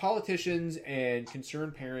 Politicians and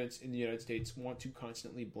concerned parents in the United States want to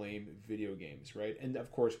constantly blame video games, right? And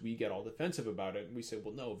of course, we get all defensive about it, and we say,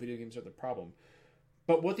 well, no, video games are the problem.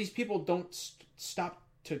 But what these people don't stop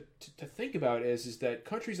to think about is that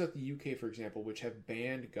countries like the UK, for example, which have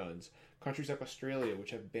banned guns, countries like Australia,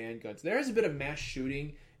 which have banned guns, there hasn't been a mass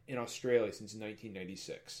shooting in Australia since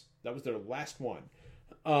 1996. That was their last one.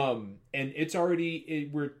 And it's already,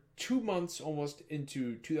 we're 2 months almost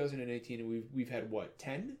into 2018, and we've had,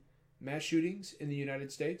 10 mass shootings in the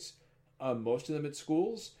United States, most of them at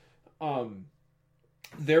schools.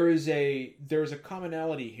 There is a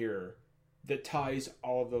commonality here that ties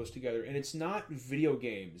all of those together, and it's not video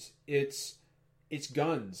games, it's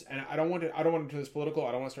guns. And I don't want to turn this political.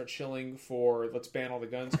 I don't want to start shilling for let's ban all the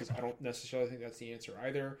guns, because I don't necessarily think that's the answer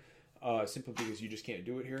either, simply because you just can't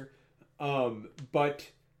do it here.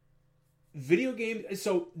 But video games,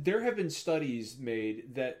 so there have been studies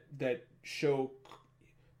made that show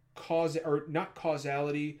not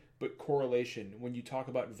causality, but correlation when you talk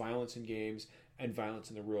about violence in games and violence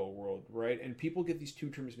in the real world, right? And people get these two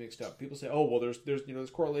terms mixed up. People say, "Oh, well, there's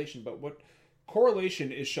correlation," but what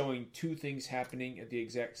correlation is showing two things happening at the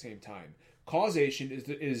exact same time. Causation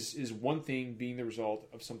is one thing being the result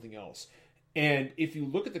of something else. And if you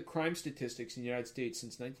look at the crime statistics in the United States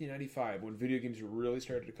since 1995, when video games really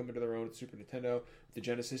started to come into their own with Super Nintendo, with the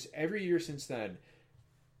Genesis, every year since then,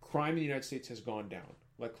 crime in the United States has gone down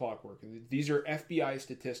like clockwork. And these are FBI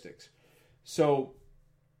statistics. So,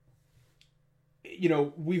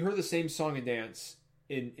 we heard the same song and dance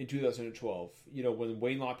in 2012. When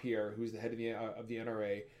Wayne LaPierre, who's the head of the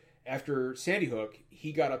NRA, after Sandy Hook,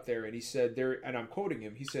 he got up there and he said and I'm quoting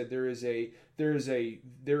him. He said there is a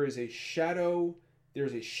shadow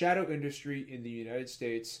industry in the United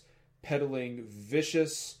States peddling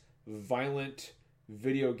vicious, violent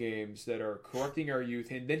video games that are corrupting our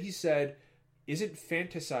youth. And then he said, isn't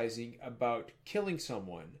fantasizing about killing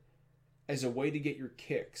someone as a way to get your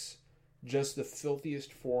kicks just the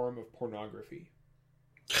filthiest form of pornography?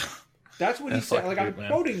 That's what he said. Like, I'm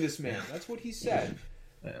quoting this man. That's what he said.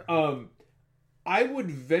 Yeah. I would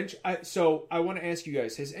venture. So I want to ask you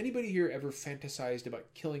guys: has anybody here ever fantasized about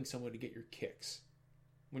killing someone to get your kicks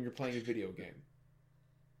when you're playing a video game?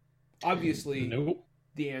 Obviously, Nope.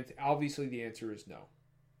 the answer is no,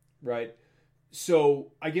 right?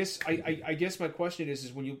 So I guess I guess my question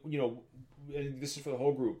is when you know, and this is for the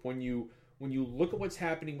whole group, when you look at what's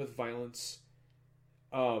happening with violence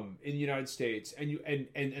in the United States and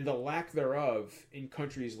the lack thereof in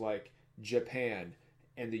countries like Japan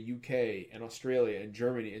and the UK and Australia and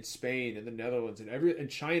Germany and Spain and the Netherlands and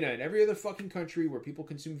China and every other fucking country where people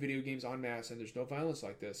consume video games en masse and there's no violence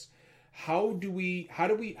like this, how do we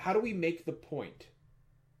make the point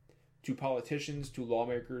to politicians, to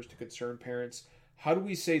lawmakers, to concerned parents? How do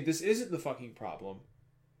we say this isn't the fucking problem?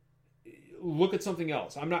 Look at something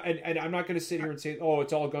else. I'm not going to sit here and say, oh,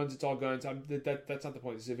 it's all guns, it's all guns. That's not the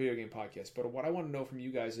point. This is a video game podcast. But what I want to know from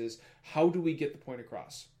you guys is, how do we get the point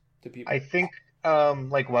across to people? I think,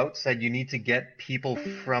 like Wout said, you need to get people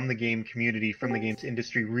from the game community, from the games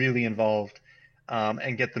industry really involved,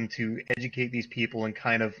 and get them to educate these people and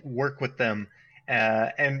kind of work with them.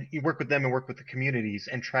 And you work with them and work with the communities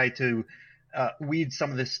and try to weed some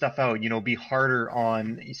of this stuff out, be harder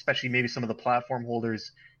on, especially maybe some of the platform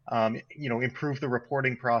holders, improve the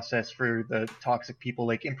reporting process for the toxic people,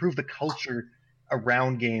 like improve the culture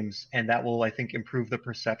around games, and that will, I think, improve the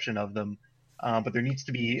perception of them. But there needs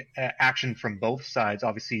to be action from both sides.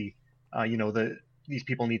 Obviously, these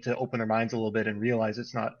people need to open their minds a little bit and realize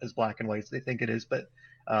it's not as black and white as they think it is. But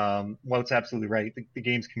Wout's absolutely right. The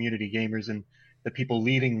games community, gamers, and the people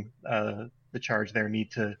leading the charge there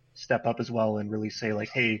need to step up as well and really say, like,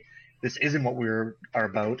 hey, this isn't what we are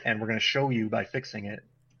about, and we're going to show you by fixing it.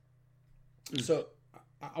 So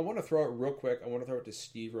I want to throw it real quick. I want to throw it to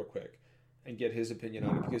Steve real quick and get his opinion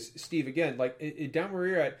on it, because Steve, again, like down where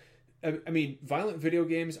you're at, I mean, violent video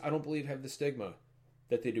games, I don't believe have the stigma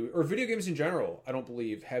that they do, or video games in general, I don't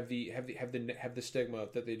believe have the stigma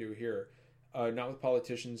that they do here. Not with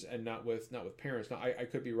politicians and not with parents. Now, I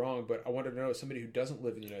could be wrong, but I wanted to know, as somebody who doesn't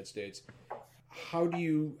live in the United States, how do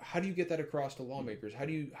you get that across to lawmakers? How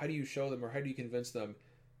do you show them, or how do you convince them?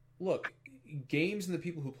 Look, games and the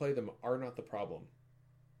people who play them are not the problem.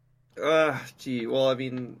 Well, I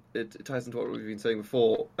mean, it ties into what we've been saying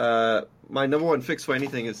before. My number one fix for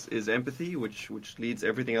anything is empathy, which leads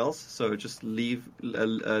everything else. So just lead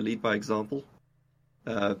by example.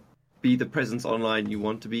 Be the presence online you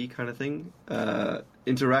want to be, kind of thing.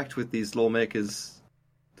 Interact with these lawmakers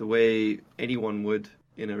the way anyone would,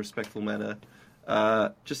 in a respectful manner.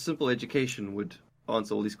 Just simple education would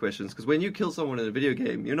answer all these questions. Because when you kill someone in a video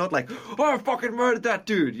game, you're not like, oh, I fucking murdered that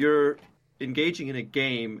dude. You're engaging in a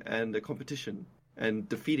game and a competition and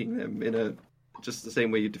defeating them in just the same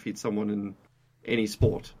way you defeat someone in any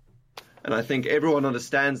sport. And I think everyone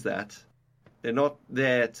understands that. They're not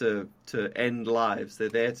there to end lives. They're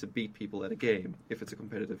there to beat people at a game, if it's a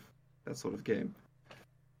competitive, that sort of game.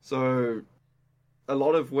 So a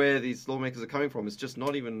lot of where these lawmakers are coming from is just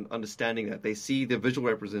not even understanding that. They see the visual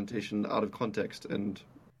representation out of context and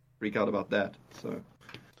freak out about that. So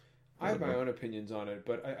I have my own opinions on it,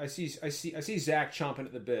 but I see Zach chomping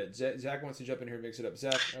at the bit. Zach wants to jump in here and mix it up.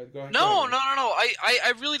 Zach, go ahead. No.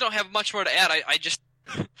 I really don't have much more to add.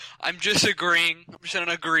 I'm just agreeing. I'm just in an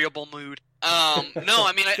agreeable mood. No,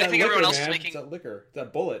 I mean, I think everyone else is making. It's that liquor. It's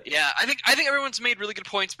that bullet. Yeah, I think everyone's made really good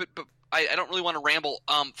points, but I don't really want to ramble.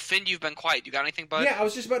 Finn, you've been quiet. You got anything, bud? Yeah, I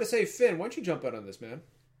was just about to say, Finn, why don't you jump out on this, man?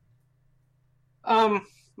 I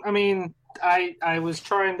mean, I was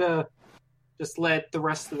trying to just let the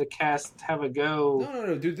rest of the cast have a go.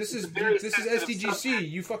 No, dude. This is SDGC. Subject.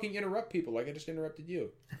 You fucking interrupt people like I just interrupted you.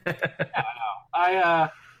 I know.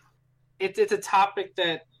 It's a topic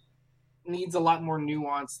that needs a lot more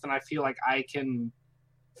nuance than I feel like I can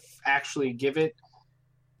actually give it.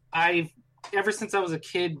 Ever since I was a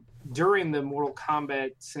kid, during the Mortal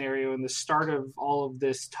Kombat scenario and the start of all of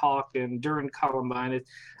this talk and during Columbine,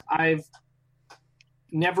 I've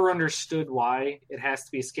never understood why it has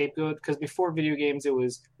to be a scapegoat, because before video games it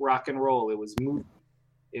was rock and roll, it was movie,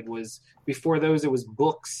 before those it was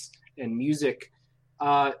books and music.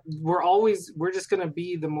 We're just going to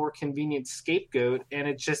be the more convenient scapegoat, and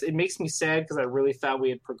it makes me sad because I really thought we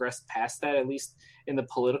had progressed past that, at least in the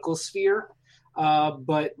political sphere.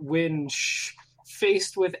 But when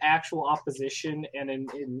faced with actual opposition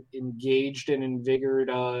and engaged and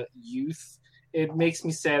invigorated youth, it makes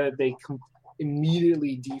me sad that they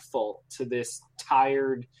immediately default to this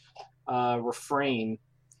tired refrain.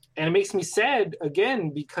 And it makes me sad,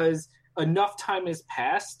 again, because enough time has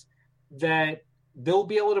passed that they'll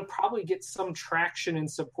be able to probably get some traction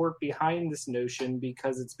and support behind this notion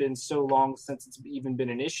because it's been so long since it's even been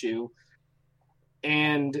an issue.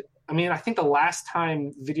 And I mean, I think the last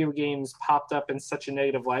time video games popped up in such a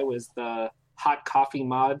negative light was the hot coffee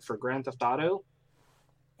mod for Grand Theft Auto.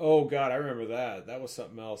 Oh God, I remember that. That was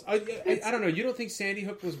something else. I don't know. You don't think Sandy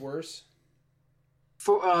Hook was worse?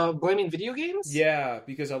 For blaming video games? Yeah,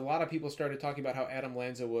 because a lot of people started talking about how Adam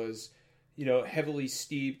Lanza was, heavily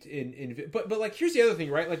steeped in. But like, here's the other thing,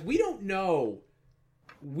 right? Like, we don't know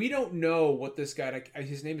what this guy.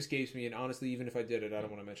 His name escapes me, and honestly, even if I did it, I don't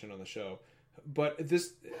want to mention it on the show. But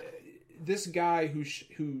this guy who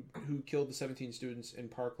killed the 17 students in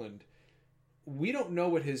Parkland, we don't know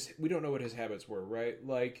what his habits were, right?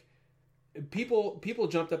 Like, people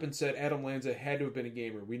jumped up and said Adam Lanza had to have been a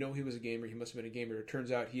gamer. We know he was a gamer. He must have been a gamer. It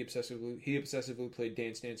turns out he obsessively played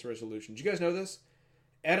Dance Dance Revolution. Did you guys know this?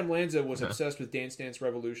 Adam Lanza was obsessed with Dance Dance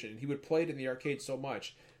Revolution, and he would play it in the arcade so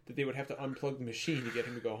much that they would have to unplug the machine to get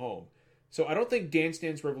him to go home. So I don't think Dance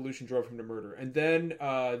Dance Revolution drove him to murder. And then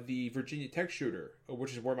the Virginia Tech shooter,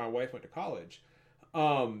 which is where my wife went to college.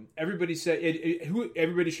 Everybody said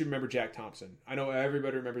everybody should remember Jack Thompson. I know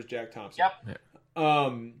everybody remembers Jack Thompson.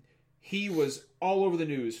 Yep. He was all over the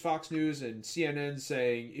news, Fox News and CNN,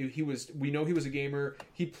 saying we know he was a gamer.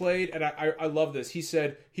 He played, and I love this. He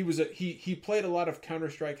said he played a lot of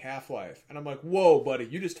Counter-Strike Half-Life, and I'm like, whoa, buddy,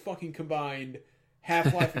 you just fucking combined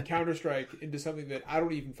Half-Life and Counter-Strike into something that I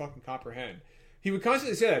don't even fucking comprehend. He would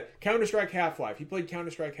constantly say that Counter-Strike Half-Life. He played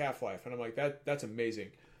Counter-Strike Half-Life, and I'm like, that's amazing.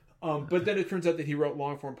 But then it turns out that he wrote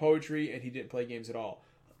long-form poetry and he didn't play games at all.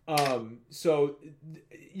 So,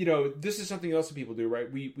 this is something else that people do,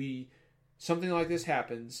 right? We something like this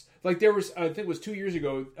happens. Like there was, I think it was 2 years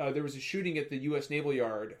ago, there was a shooting at the U.S. Naval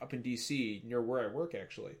Yard up in D.C. near where I work,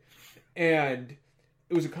 actually. And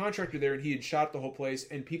it was a contractor there, and he had shot the whole place,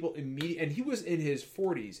 and and he was in his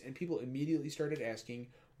 40s, and people immediately started asking,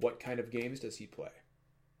 what kind of games does he play?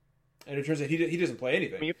 And it turns out he doesn't play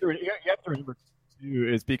anything. I mean, you have to remember too,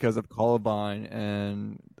 it's because of Columbine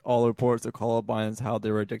and all the reports of Columbine is how they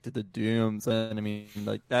were addicted to dooms, and I mean,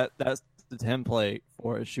 like that's the template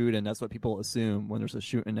for a shooting. That's what people assume when there's a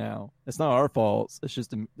shooting now. It's not our fault. It's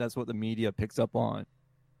just that's what the media picks up on.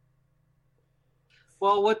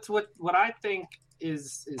 Well, what I think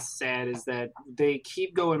is sad is that they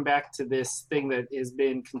keep going back to this thing that has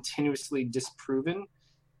been continuously disproven,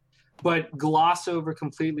 but gloss over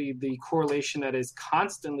completely the correlation that is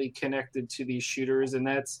constantly connected to these shooters, and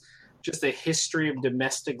that's just a history of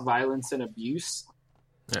domestic violence and abuse.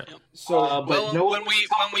 Yeah. So, but no one when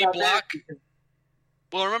we about block, that because-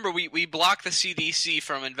 well, remember we block the CDC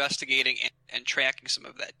from investigating and tracking some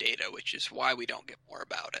of that data, which is why we don't get more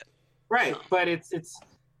about it. right, but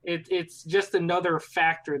it's just another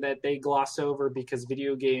factor that they gloss over because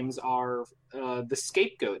video games are the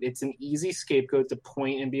scapegoat. It's an easy scapegoat to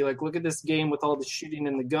point and be like, look at this game with all the shooting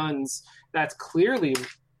and the guns. That's clearly,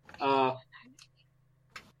 the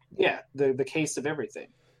case of everything.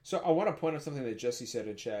 So I want to point out something that Jesse said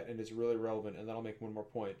in chat, and it's really relevant, and then I'll make one more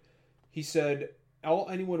point. He said, all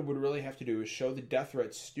anyone would really have to do is show the death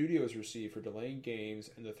threats studios receive for delaying games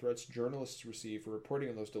and the threats journalists receive for reporting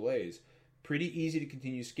on those delays. Pretty easy to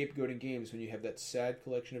continue scapegoating games when you have that sad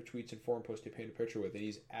collection of tweets and forum posts to paint a picture with, and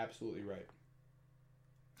he's absolutely right.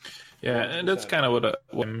 Yeah, and that's kind of what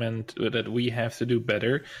I meant that we have to do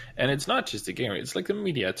better. And it's not just the gamer; it's like the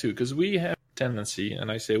media too, because we have a tendency,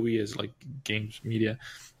 and I say we as like games media,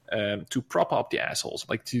 to prop up the assholes,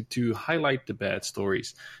 like to highlight the bad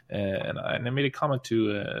stories. And I made a comment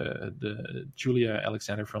to the Julia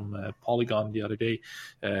Alexander from Polygon the other day.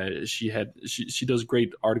 She does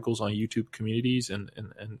great articles on YouTube communities and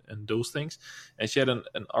those things. And she had an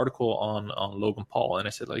article on Logan Paul, and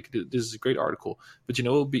I said, like, this is a great article, but it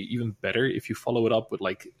would be even better if you follow it up with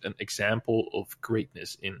like an example of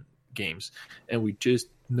greatness in games, and we just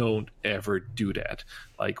don't ever do that.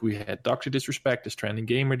 Like, we had Dr. Disrespect as trending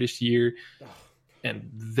gamer this year, and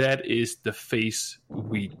that is the face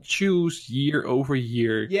we choose year over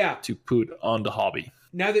year to put on the hobby.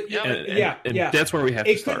 Now that and that's where we have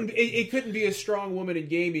to start. It couldn't be a strong woman in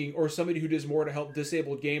gaming or somebody who does more to help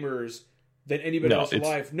disabled gamers than anybody else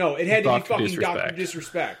alive. No, it had to be fucking Dr.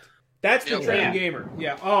 Disrespect. That's the trending gamer.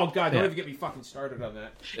 Yeah. Oh god, don't even get me fucking started on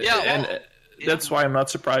that. Yeah, that's why I'm not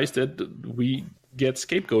surprised that we get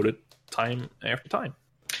scapegoated time after time.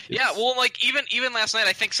 Well, like even last night,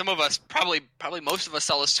 I think some of us, probably most of us,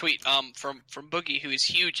 saw this tweet from Boogie, who is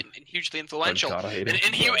huge and hugely influential, Oh, God, I hate him.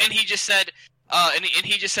 and he just said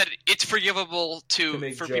it's forgivable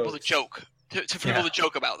for people to joke. For people to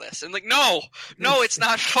joke about this, and like, no, it's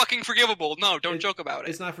not fucking forgivable. No, don't joke about it.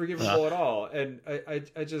 It's not forgivable at all. And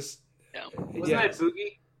I just Wasn't that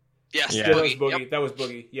Boogie? Yes, yeah, Boogie. that was Boogie. Yep. That was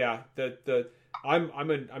Boogie. Yeah, I'm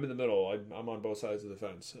in the middle. I'm on both sides of the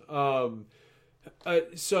fence.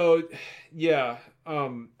 So, yeah.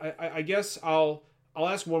 I guess I'll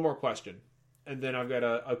ask one more question, and then I've got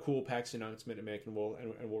a cool PAX announcement to make, and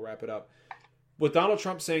we'll wrap it up. With Donald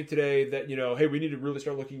Trump saying today that, hey, we need to really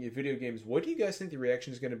start looking at video games, what do you guys think the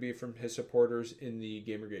reaction is going to be from his supporters in the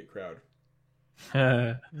Gamergate crowd?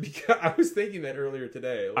 Because I was thinking that earlier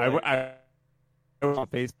today. I was on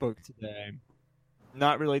Facebook today,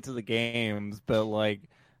 not related to the games, but like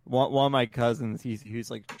one of my cousins, he's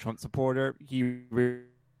like a Trump supporter. He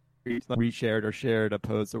reshared or shared a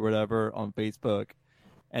post or whatever on Facebook,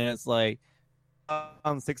 and it's like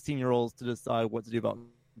on 16-year-olds to decide what to do about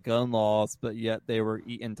gun laws, but yet they were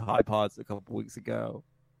eating Tide Pods a couple weeks ago.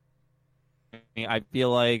 I mean, I feel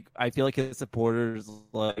like his supporters,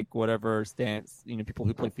 like whatever stance, people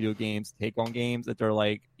who play video games take on games, that they're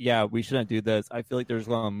like, yeah, we shouldn't do this. I feel like they're just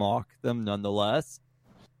going to mock them nonetheless.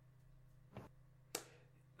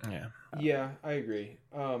 Yeah, I agree.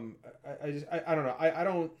 I don't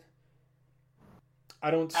know. I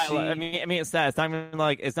don't see. I mean, it's that. It's not even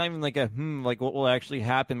like a like what will actually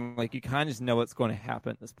happen. Like you kind of just know what's going to happen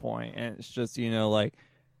at this point, and it's just like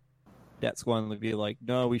that's going to be like,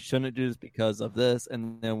 no, we shouldn't do this because of this,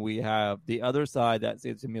 and then we have the other side that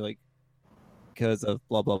says to me like because of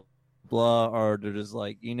blah blah blah, or they're just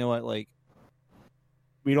like, you know what, like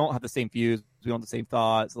we don't have the same views, we don't have the same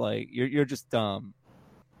thoughts. Like you're just dumb.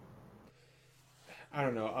 I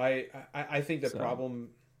don't know. I think the problem.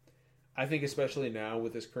 I think especially now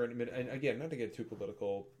with this current, and again, not to get too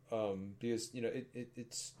political, because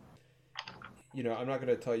it's I'm not going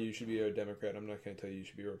to tell you should be a Democrat. I'm not going to tell you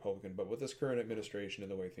should be a Republican. But with this current administration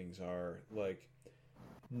and the way things are, like,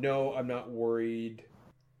 no, I'm not worried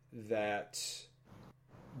that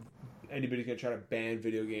anybody's going to try to ban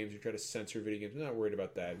video games or try to censor video games. I'm not worried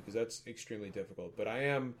about that because that's extremely difficult. But I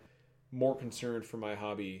am more concerned for my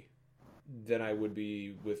hobby than I would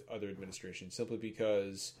be with other administrations, simply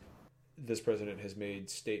because this president has made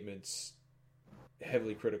statements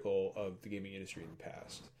heavily critical of the gaming industry in the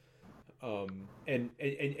past. And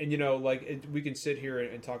we can sit here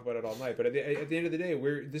and talk about it all night, but at the end of the day,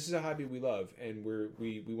 this is a hobby we love, and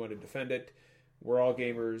we want to defend it. We're all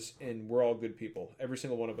gamers, and we're all good people. Every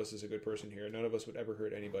single one of us is a good person here. None of us would ever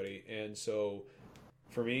hurt anybody. And so,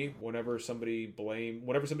 for me, whenever somebody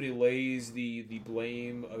lays the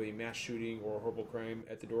blame of a mass shooting or a horrible crime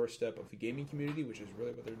at the doorstep of the gaming community, which is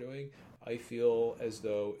really what they're doing, I feel as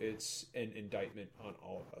though it's an indictment on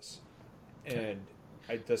all of us, and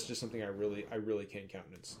that's just something I really can't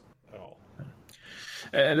countenance at all.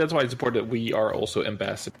 And that's why it's important that we are also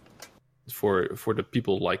ambassadors for the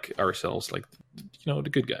people like ourselves, like the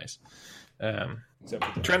good guys.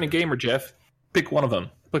 Trending gamer, Jeff, pick one of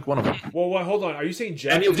them. Well, hold on. Are you saying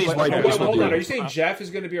Jeff? Any of these white boys will do. Are you saying Jeff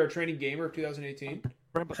is going to be our trending gamer of 2018?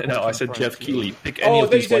 No, I said Jeff Keighley. Pick any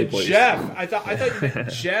of these white boys. Jeff. I thought you meant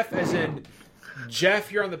Jeff as in Jeff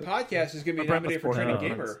here on the podcast is going to be nominated for trending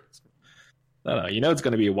gamer. No, it's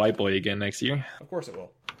going to be a white boy again next year. Of course it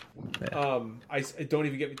will. Yeah. I don't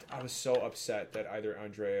even get me. I was so upset that either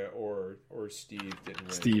Andrea or Steve didn't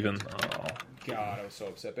win. Steven. Oh. God, I was so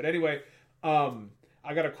upset. But anyway,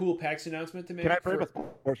 I got a cool PAX announcement to make. Can I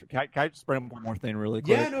just bring up one more thing really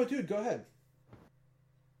quick? Yeah, no, dude, go ahead.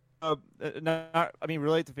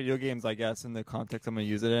 Related to video games, I guess, in the context I'm going to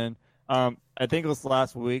use it in. I think it was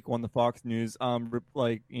last week when the Fox News,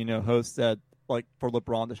 host said, like, for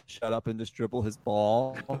LeBron to shut up and just dribble his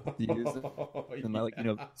ball to use it.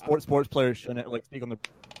 And, sports players shouldn't, speak on the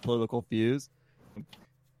political views.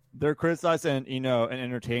 They're criticizing, an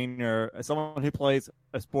entertainer, someone who plays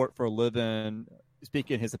a sport for a living,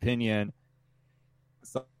 speaking his opinion,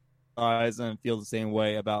 and feel the same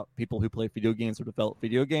way about people who play video games or develop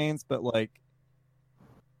video games, but need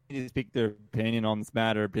to speak their opinion on this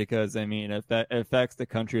matter because it affects the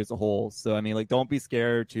country as a whole. So don't be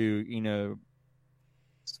scared to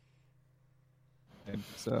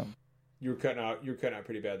So you're cutting out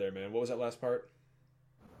pretty bad there, man. What was that last part?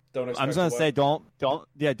 I'm just gonna say don't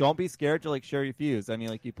be scared to share your views.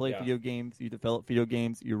 You play video games, you develop video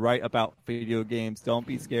games, you write about video games. Don't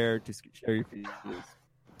be scared to share your views.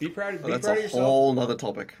 Be proud of that's yourself. That's a whole nother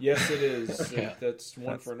topic. Yes, it is. That's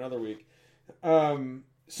one for another week.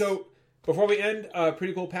 So before we end,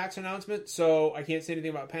 pretty cool PAX announcement. So I can't say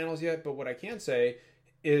anything about panels yet, but what I can say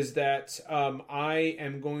is that I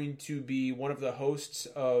am going to be one of the hosts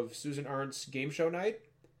of Susan Arndt's game show night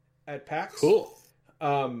at PAX. Cool.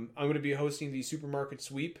 I'm going to be hosting the Supermarket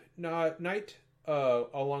Sweep night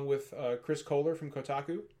along with Chris Kohler from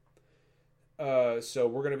Kotaku. So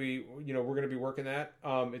we're going to be working that.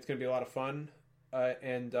 It's going to be a lot of fun,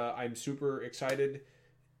 and I'm super excited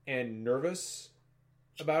and nervous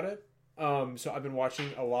about it. So I've been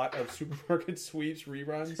watching a lot of Supermarket Sweeps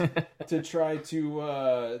reruns to try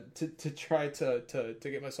to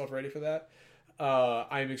get myself ready for that.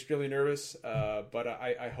 I'm extremely nervous, but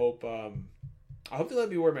I hope they let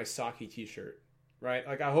me wear my Saki t-shirt, right?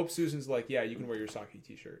 Like I hope Susan's like, yeah, you can wear your Saki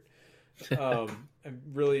t-shirt. I'm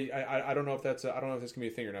really, I don't know if that's I don't know if that's gonna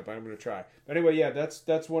be a thing or not, but I'm gonna try. But anyway, yeah,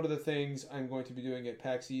 that's one of the things I'm going to be doing at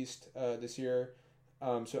PAX East this year.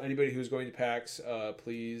 So anybody who's going to PAX,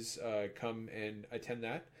 please come and attend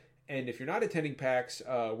that. And if you're not attending PAX,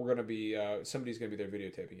 we're gonna be somebody's gonna be there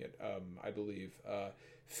videotaping it, I believe.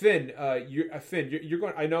 Finn, you're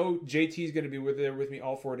going. I know JT's going to be there with me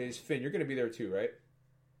all 4 days. Finn, you're going to be there too, right?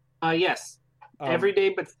 Yes, every day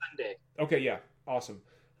but Sunday. Okay, yeah, awesome.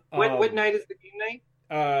 What night is the game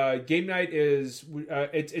night? Game night is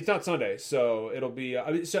it's not Sunday, so it'll be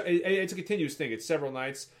it's a continuous thing. It's several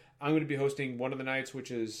nights. I'm going to be hosting one of the nights,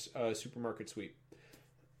 which is Supermarket Sweep.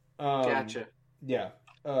 Gotcha. Yeah,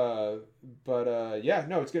 but yeah,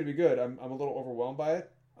 no, it's going to be good. I'm a little overwhelmed by it.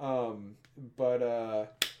 But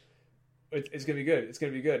it's gonna be good. It's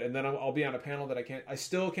gonna be good. And then I'll be on a panel that I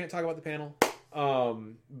still can't talk about the panel.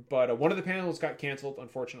 But one of the panels got canceled,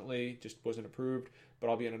 unfortunately, just wasn't approved. But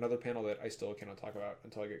I'll be on another panel that I still cannot talk about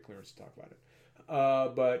until I get clearance to talk about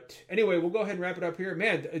it. But anyway, we'll go ahead and wrap it up here.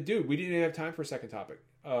 Man, dude, we didn't even have time for a second topic,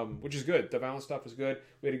 which is good. The violence stuff was good.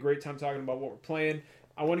 We had a great time talking about what we're playing.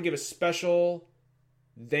 I want to give a special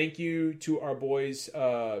thank you to our boys,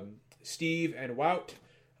 Steve and Wout.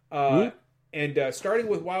 And starting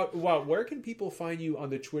with Wout, where can people find you on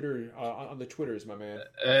the Twitter? On the Twitters, my man.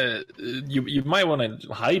 You might want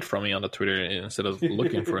to hide from me on the Twitter instead of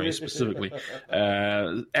looking for me specifically.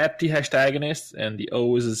 At the hashtagonist, and the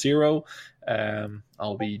O is a 0.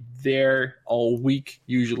 I'll be there all week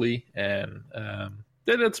usually, and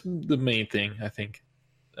that's the main thing, I think.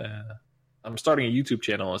 I'm starting a YouTube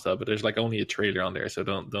channel and stuff, but there's like only a trailer on there, so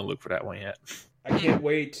don't look for that one yet. I can't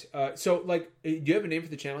wait. So, like, do you have a name for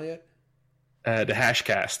the channel yet? The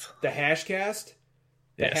Hashcast. The Hashcast?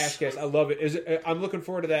 The Yes. Hashcast. I love it. I'm looking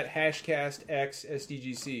forward to that Hashcast X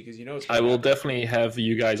SDGC because you know it's. I will definitely have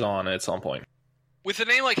you guys on at some point. With a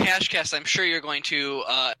name like Hashcast, I'm sure you're going to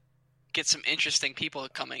get some interesting people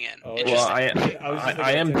coming in. Oh, Well,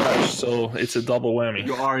 I am Dutch, so it's a double whammy.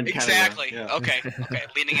 You are in Exactly. Canada. Okay.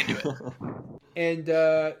 Leaning into it.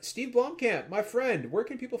 And Steve Blomkamp, my friend, where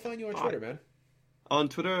can people find you on Twitter, man? On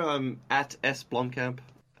Twitter, I'm at sblomkamp.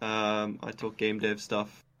 I talk game dev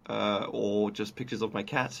stuff, or just pictures of my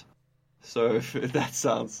cat. So if that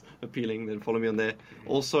sounds appealing, then follow me on there.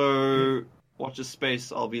 Also, watch this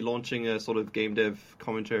space. I'll be launching a sort of game dev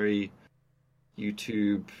commentary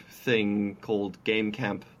YouTube thing called Game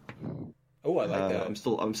Camp. Oh, I like that.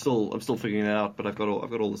 I'm still figuring that out, but I've got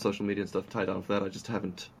all the social media and stuff tied down for that.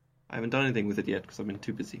 I haven't done anything with it yet because I've been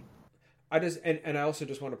too busy. I also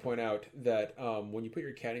just want to point out that when you put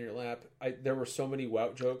your cat in your lap, there were so many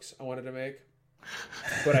Wout jokes I wanted to make,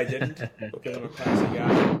 but I didn't because I'm a classy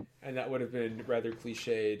guy, and that would have been rather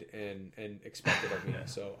cliched and expected of me.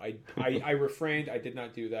 So I refrained. I did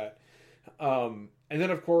not do that. And then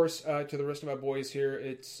of course to the rest of my boys here,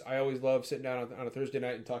 I always love sitting down on a Thursday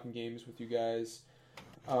night and talking games with you guys.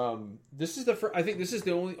 This is I think this is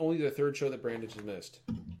the only the third show that Brandon has missed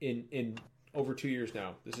in over 2 years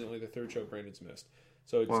now. This is only the third show Brandon's missed.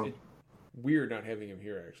 So it's weird not having him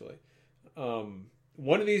here, actually.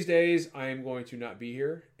 One of these days, I am going to not be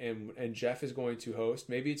here, and Jeff is going to host.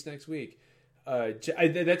 Maybe it's next week. That's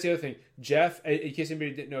the other thing. Jeff, in case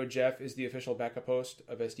anybody didn't know, Jeff is the official backup host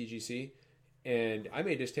of SDGC, and I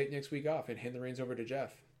may just take next week off and hand the reins over to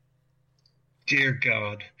Jeff. Dear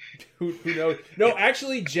God. Who knows? No,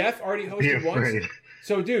 actually, Jeff already hosted once.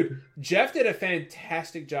 So, dude, Jeff did a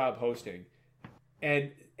fantastic job hosting.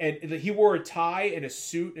 And he wore a tie and a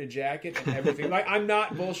suit and a jacket and everything. Like, I'm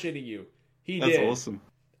not bullshitting you. He did. That's awesome.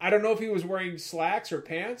 I don't know if he was wearing slacks or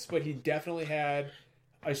pants, but he definitely had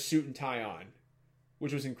a suit and tie on,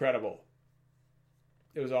 which was incredible.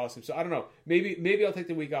 It was awesome. So I don't know. Maybe I'll take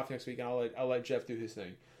the week off next week and I'll let Jeff do his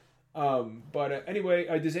thing. But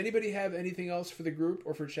anyway, does anybody have anything else for the group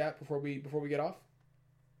or for chat before we get off?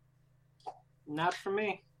 Not for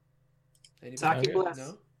me. Anybody? Saki bless.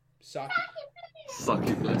 No. Saki.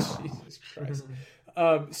 Saki bless. Jesus Christ.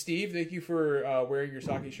 Steve, thank you for wearing your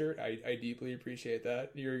Saki shirt. I deeply appreciate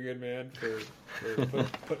that. You're a good man for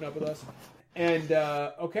putting up with us. And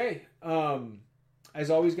okay. As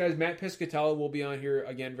always, guys, Matt Piscatella will be on here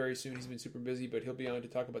again very soon. He's been super busy, but he'll be on to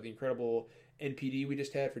talk about the incredible NPD we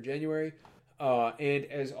just had for January. And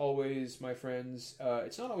as always, my friends,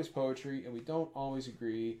 it's not always poetry, and we don't always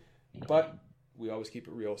agree, but we always keep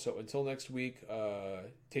it real. So until next week,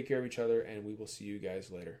 take care of each other, and we will see you guys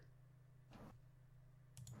later.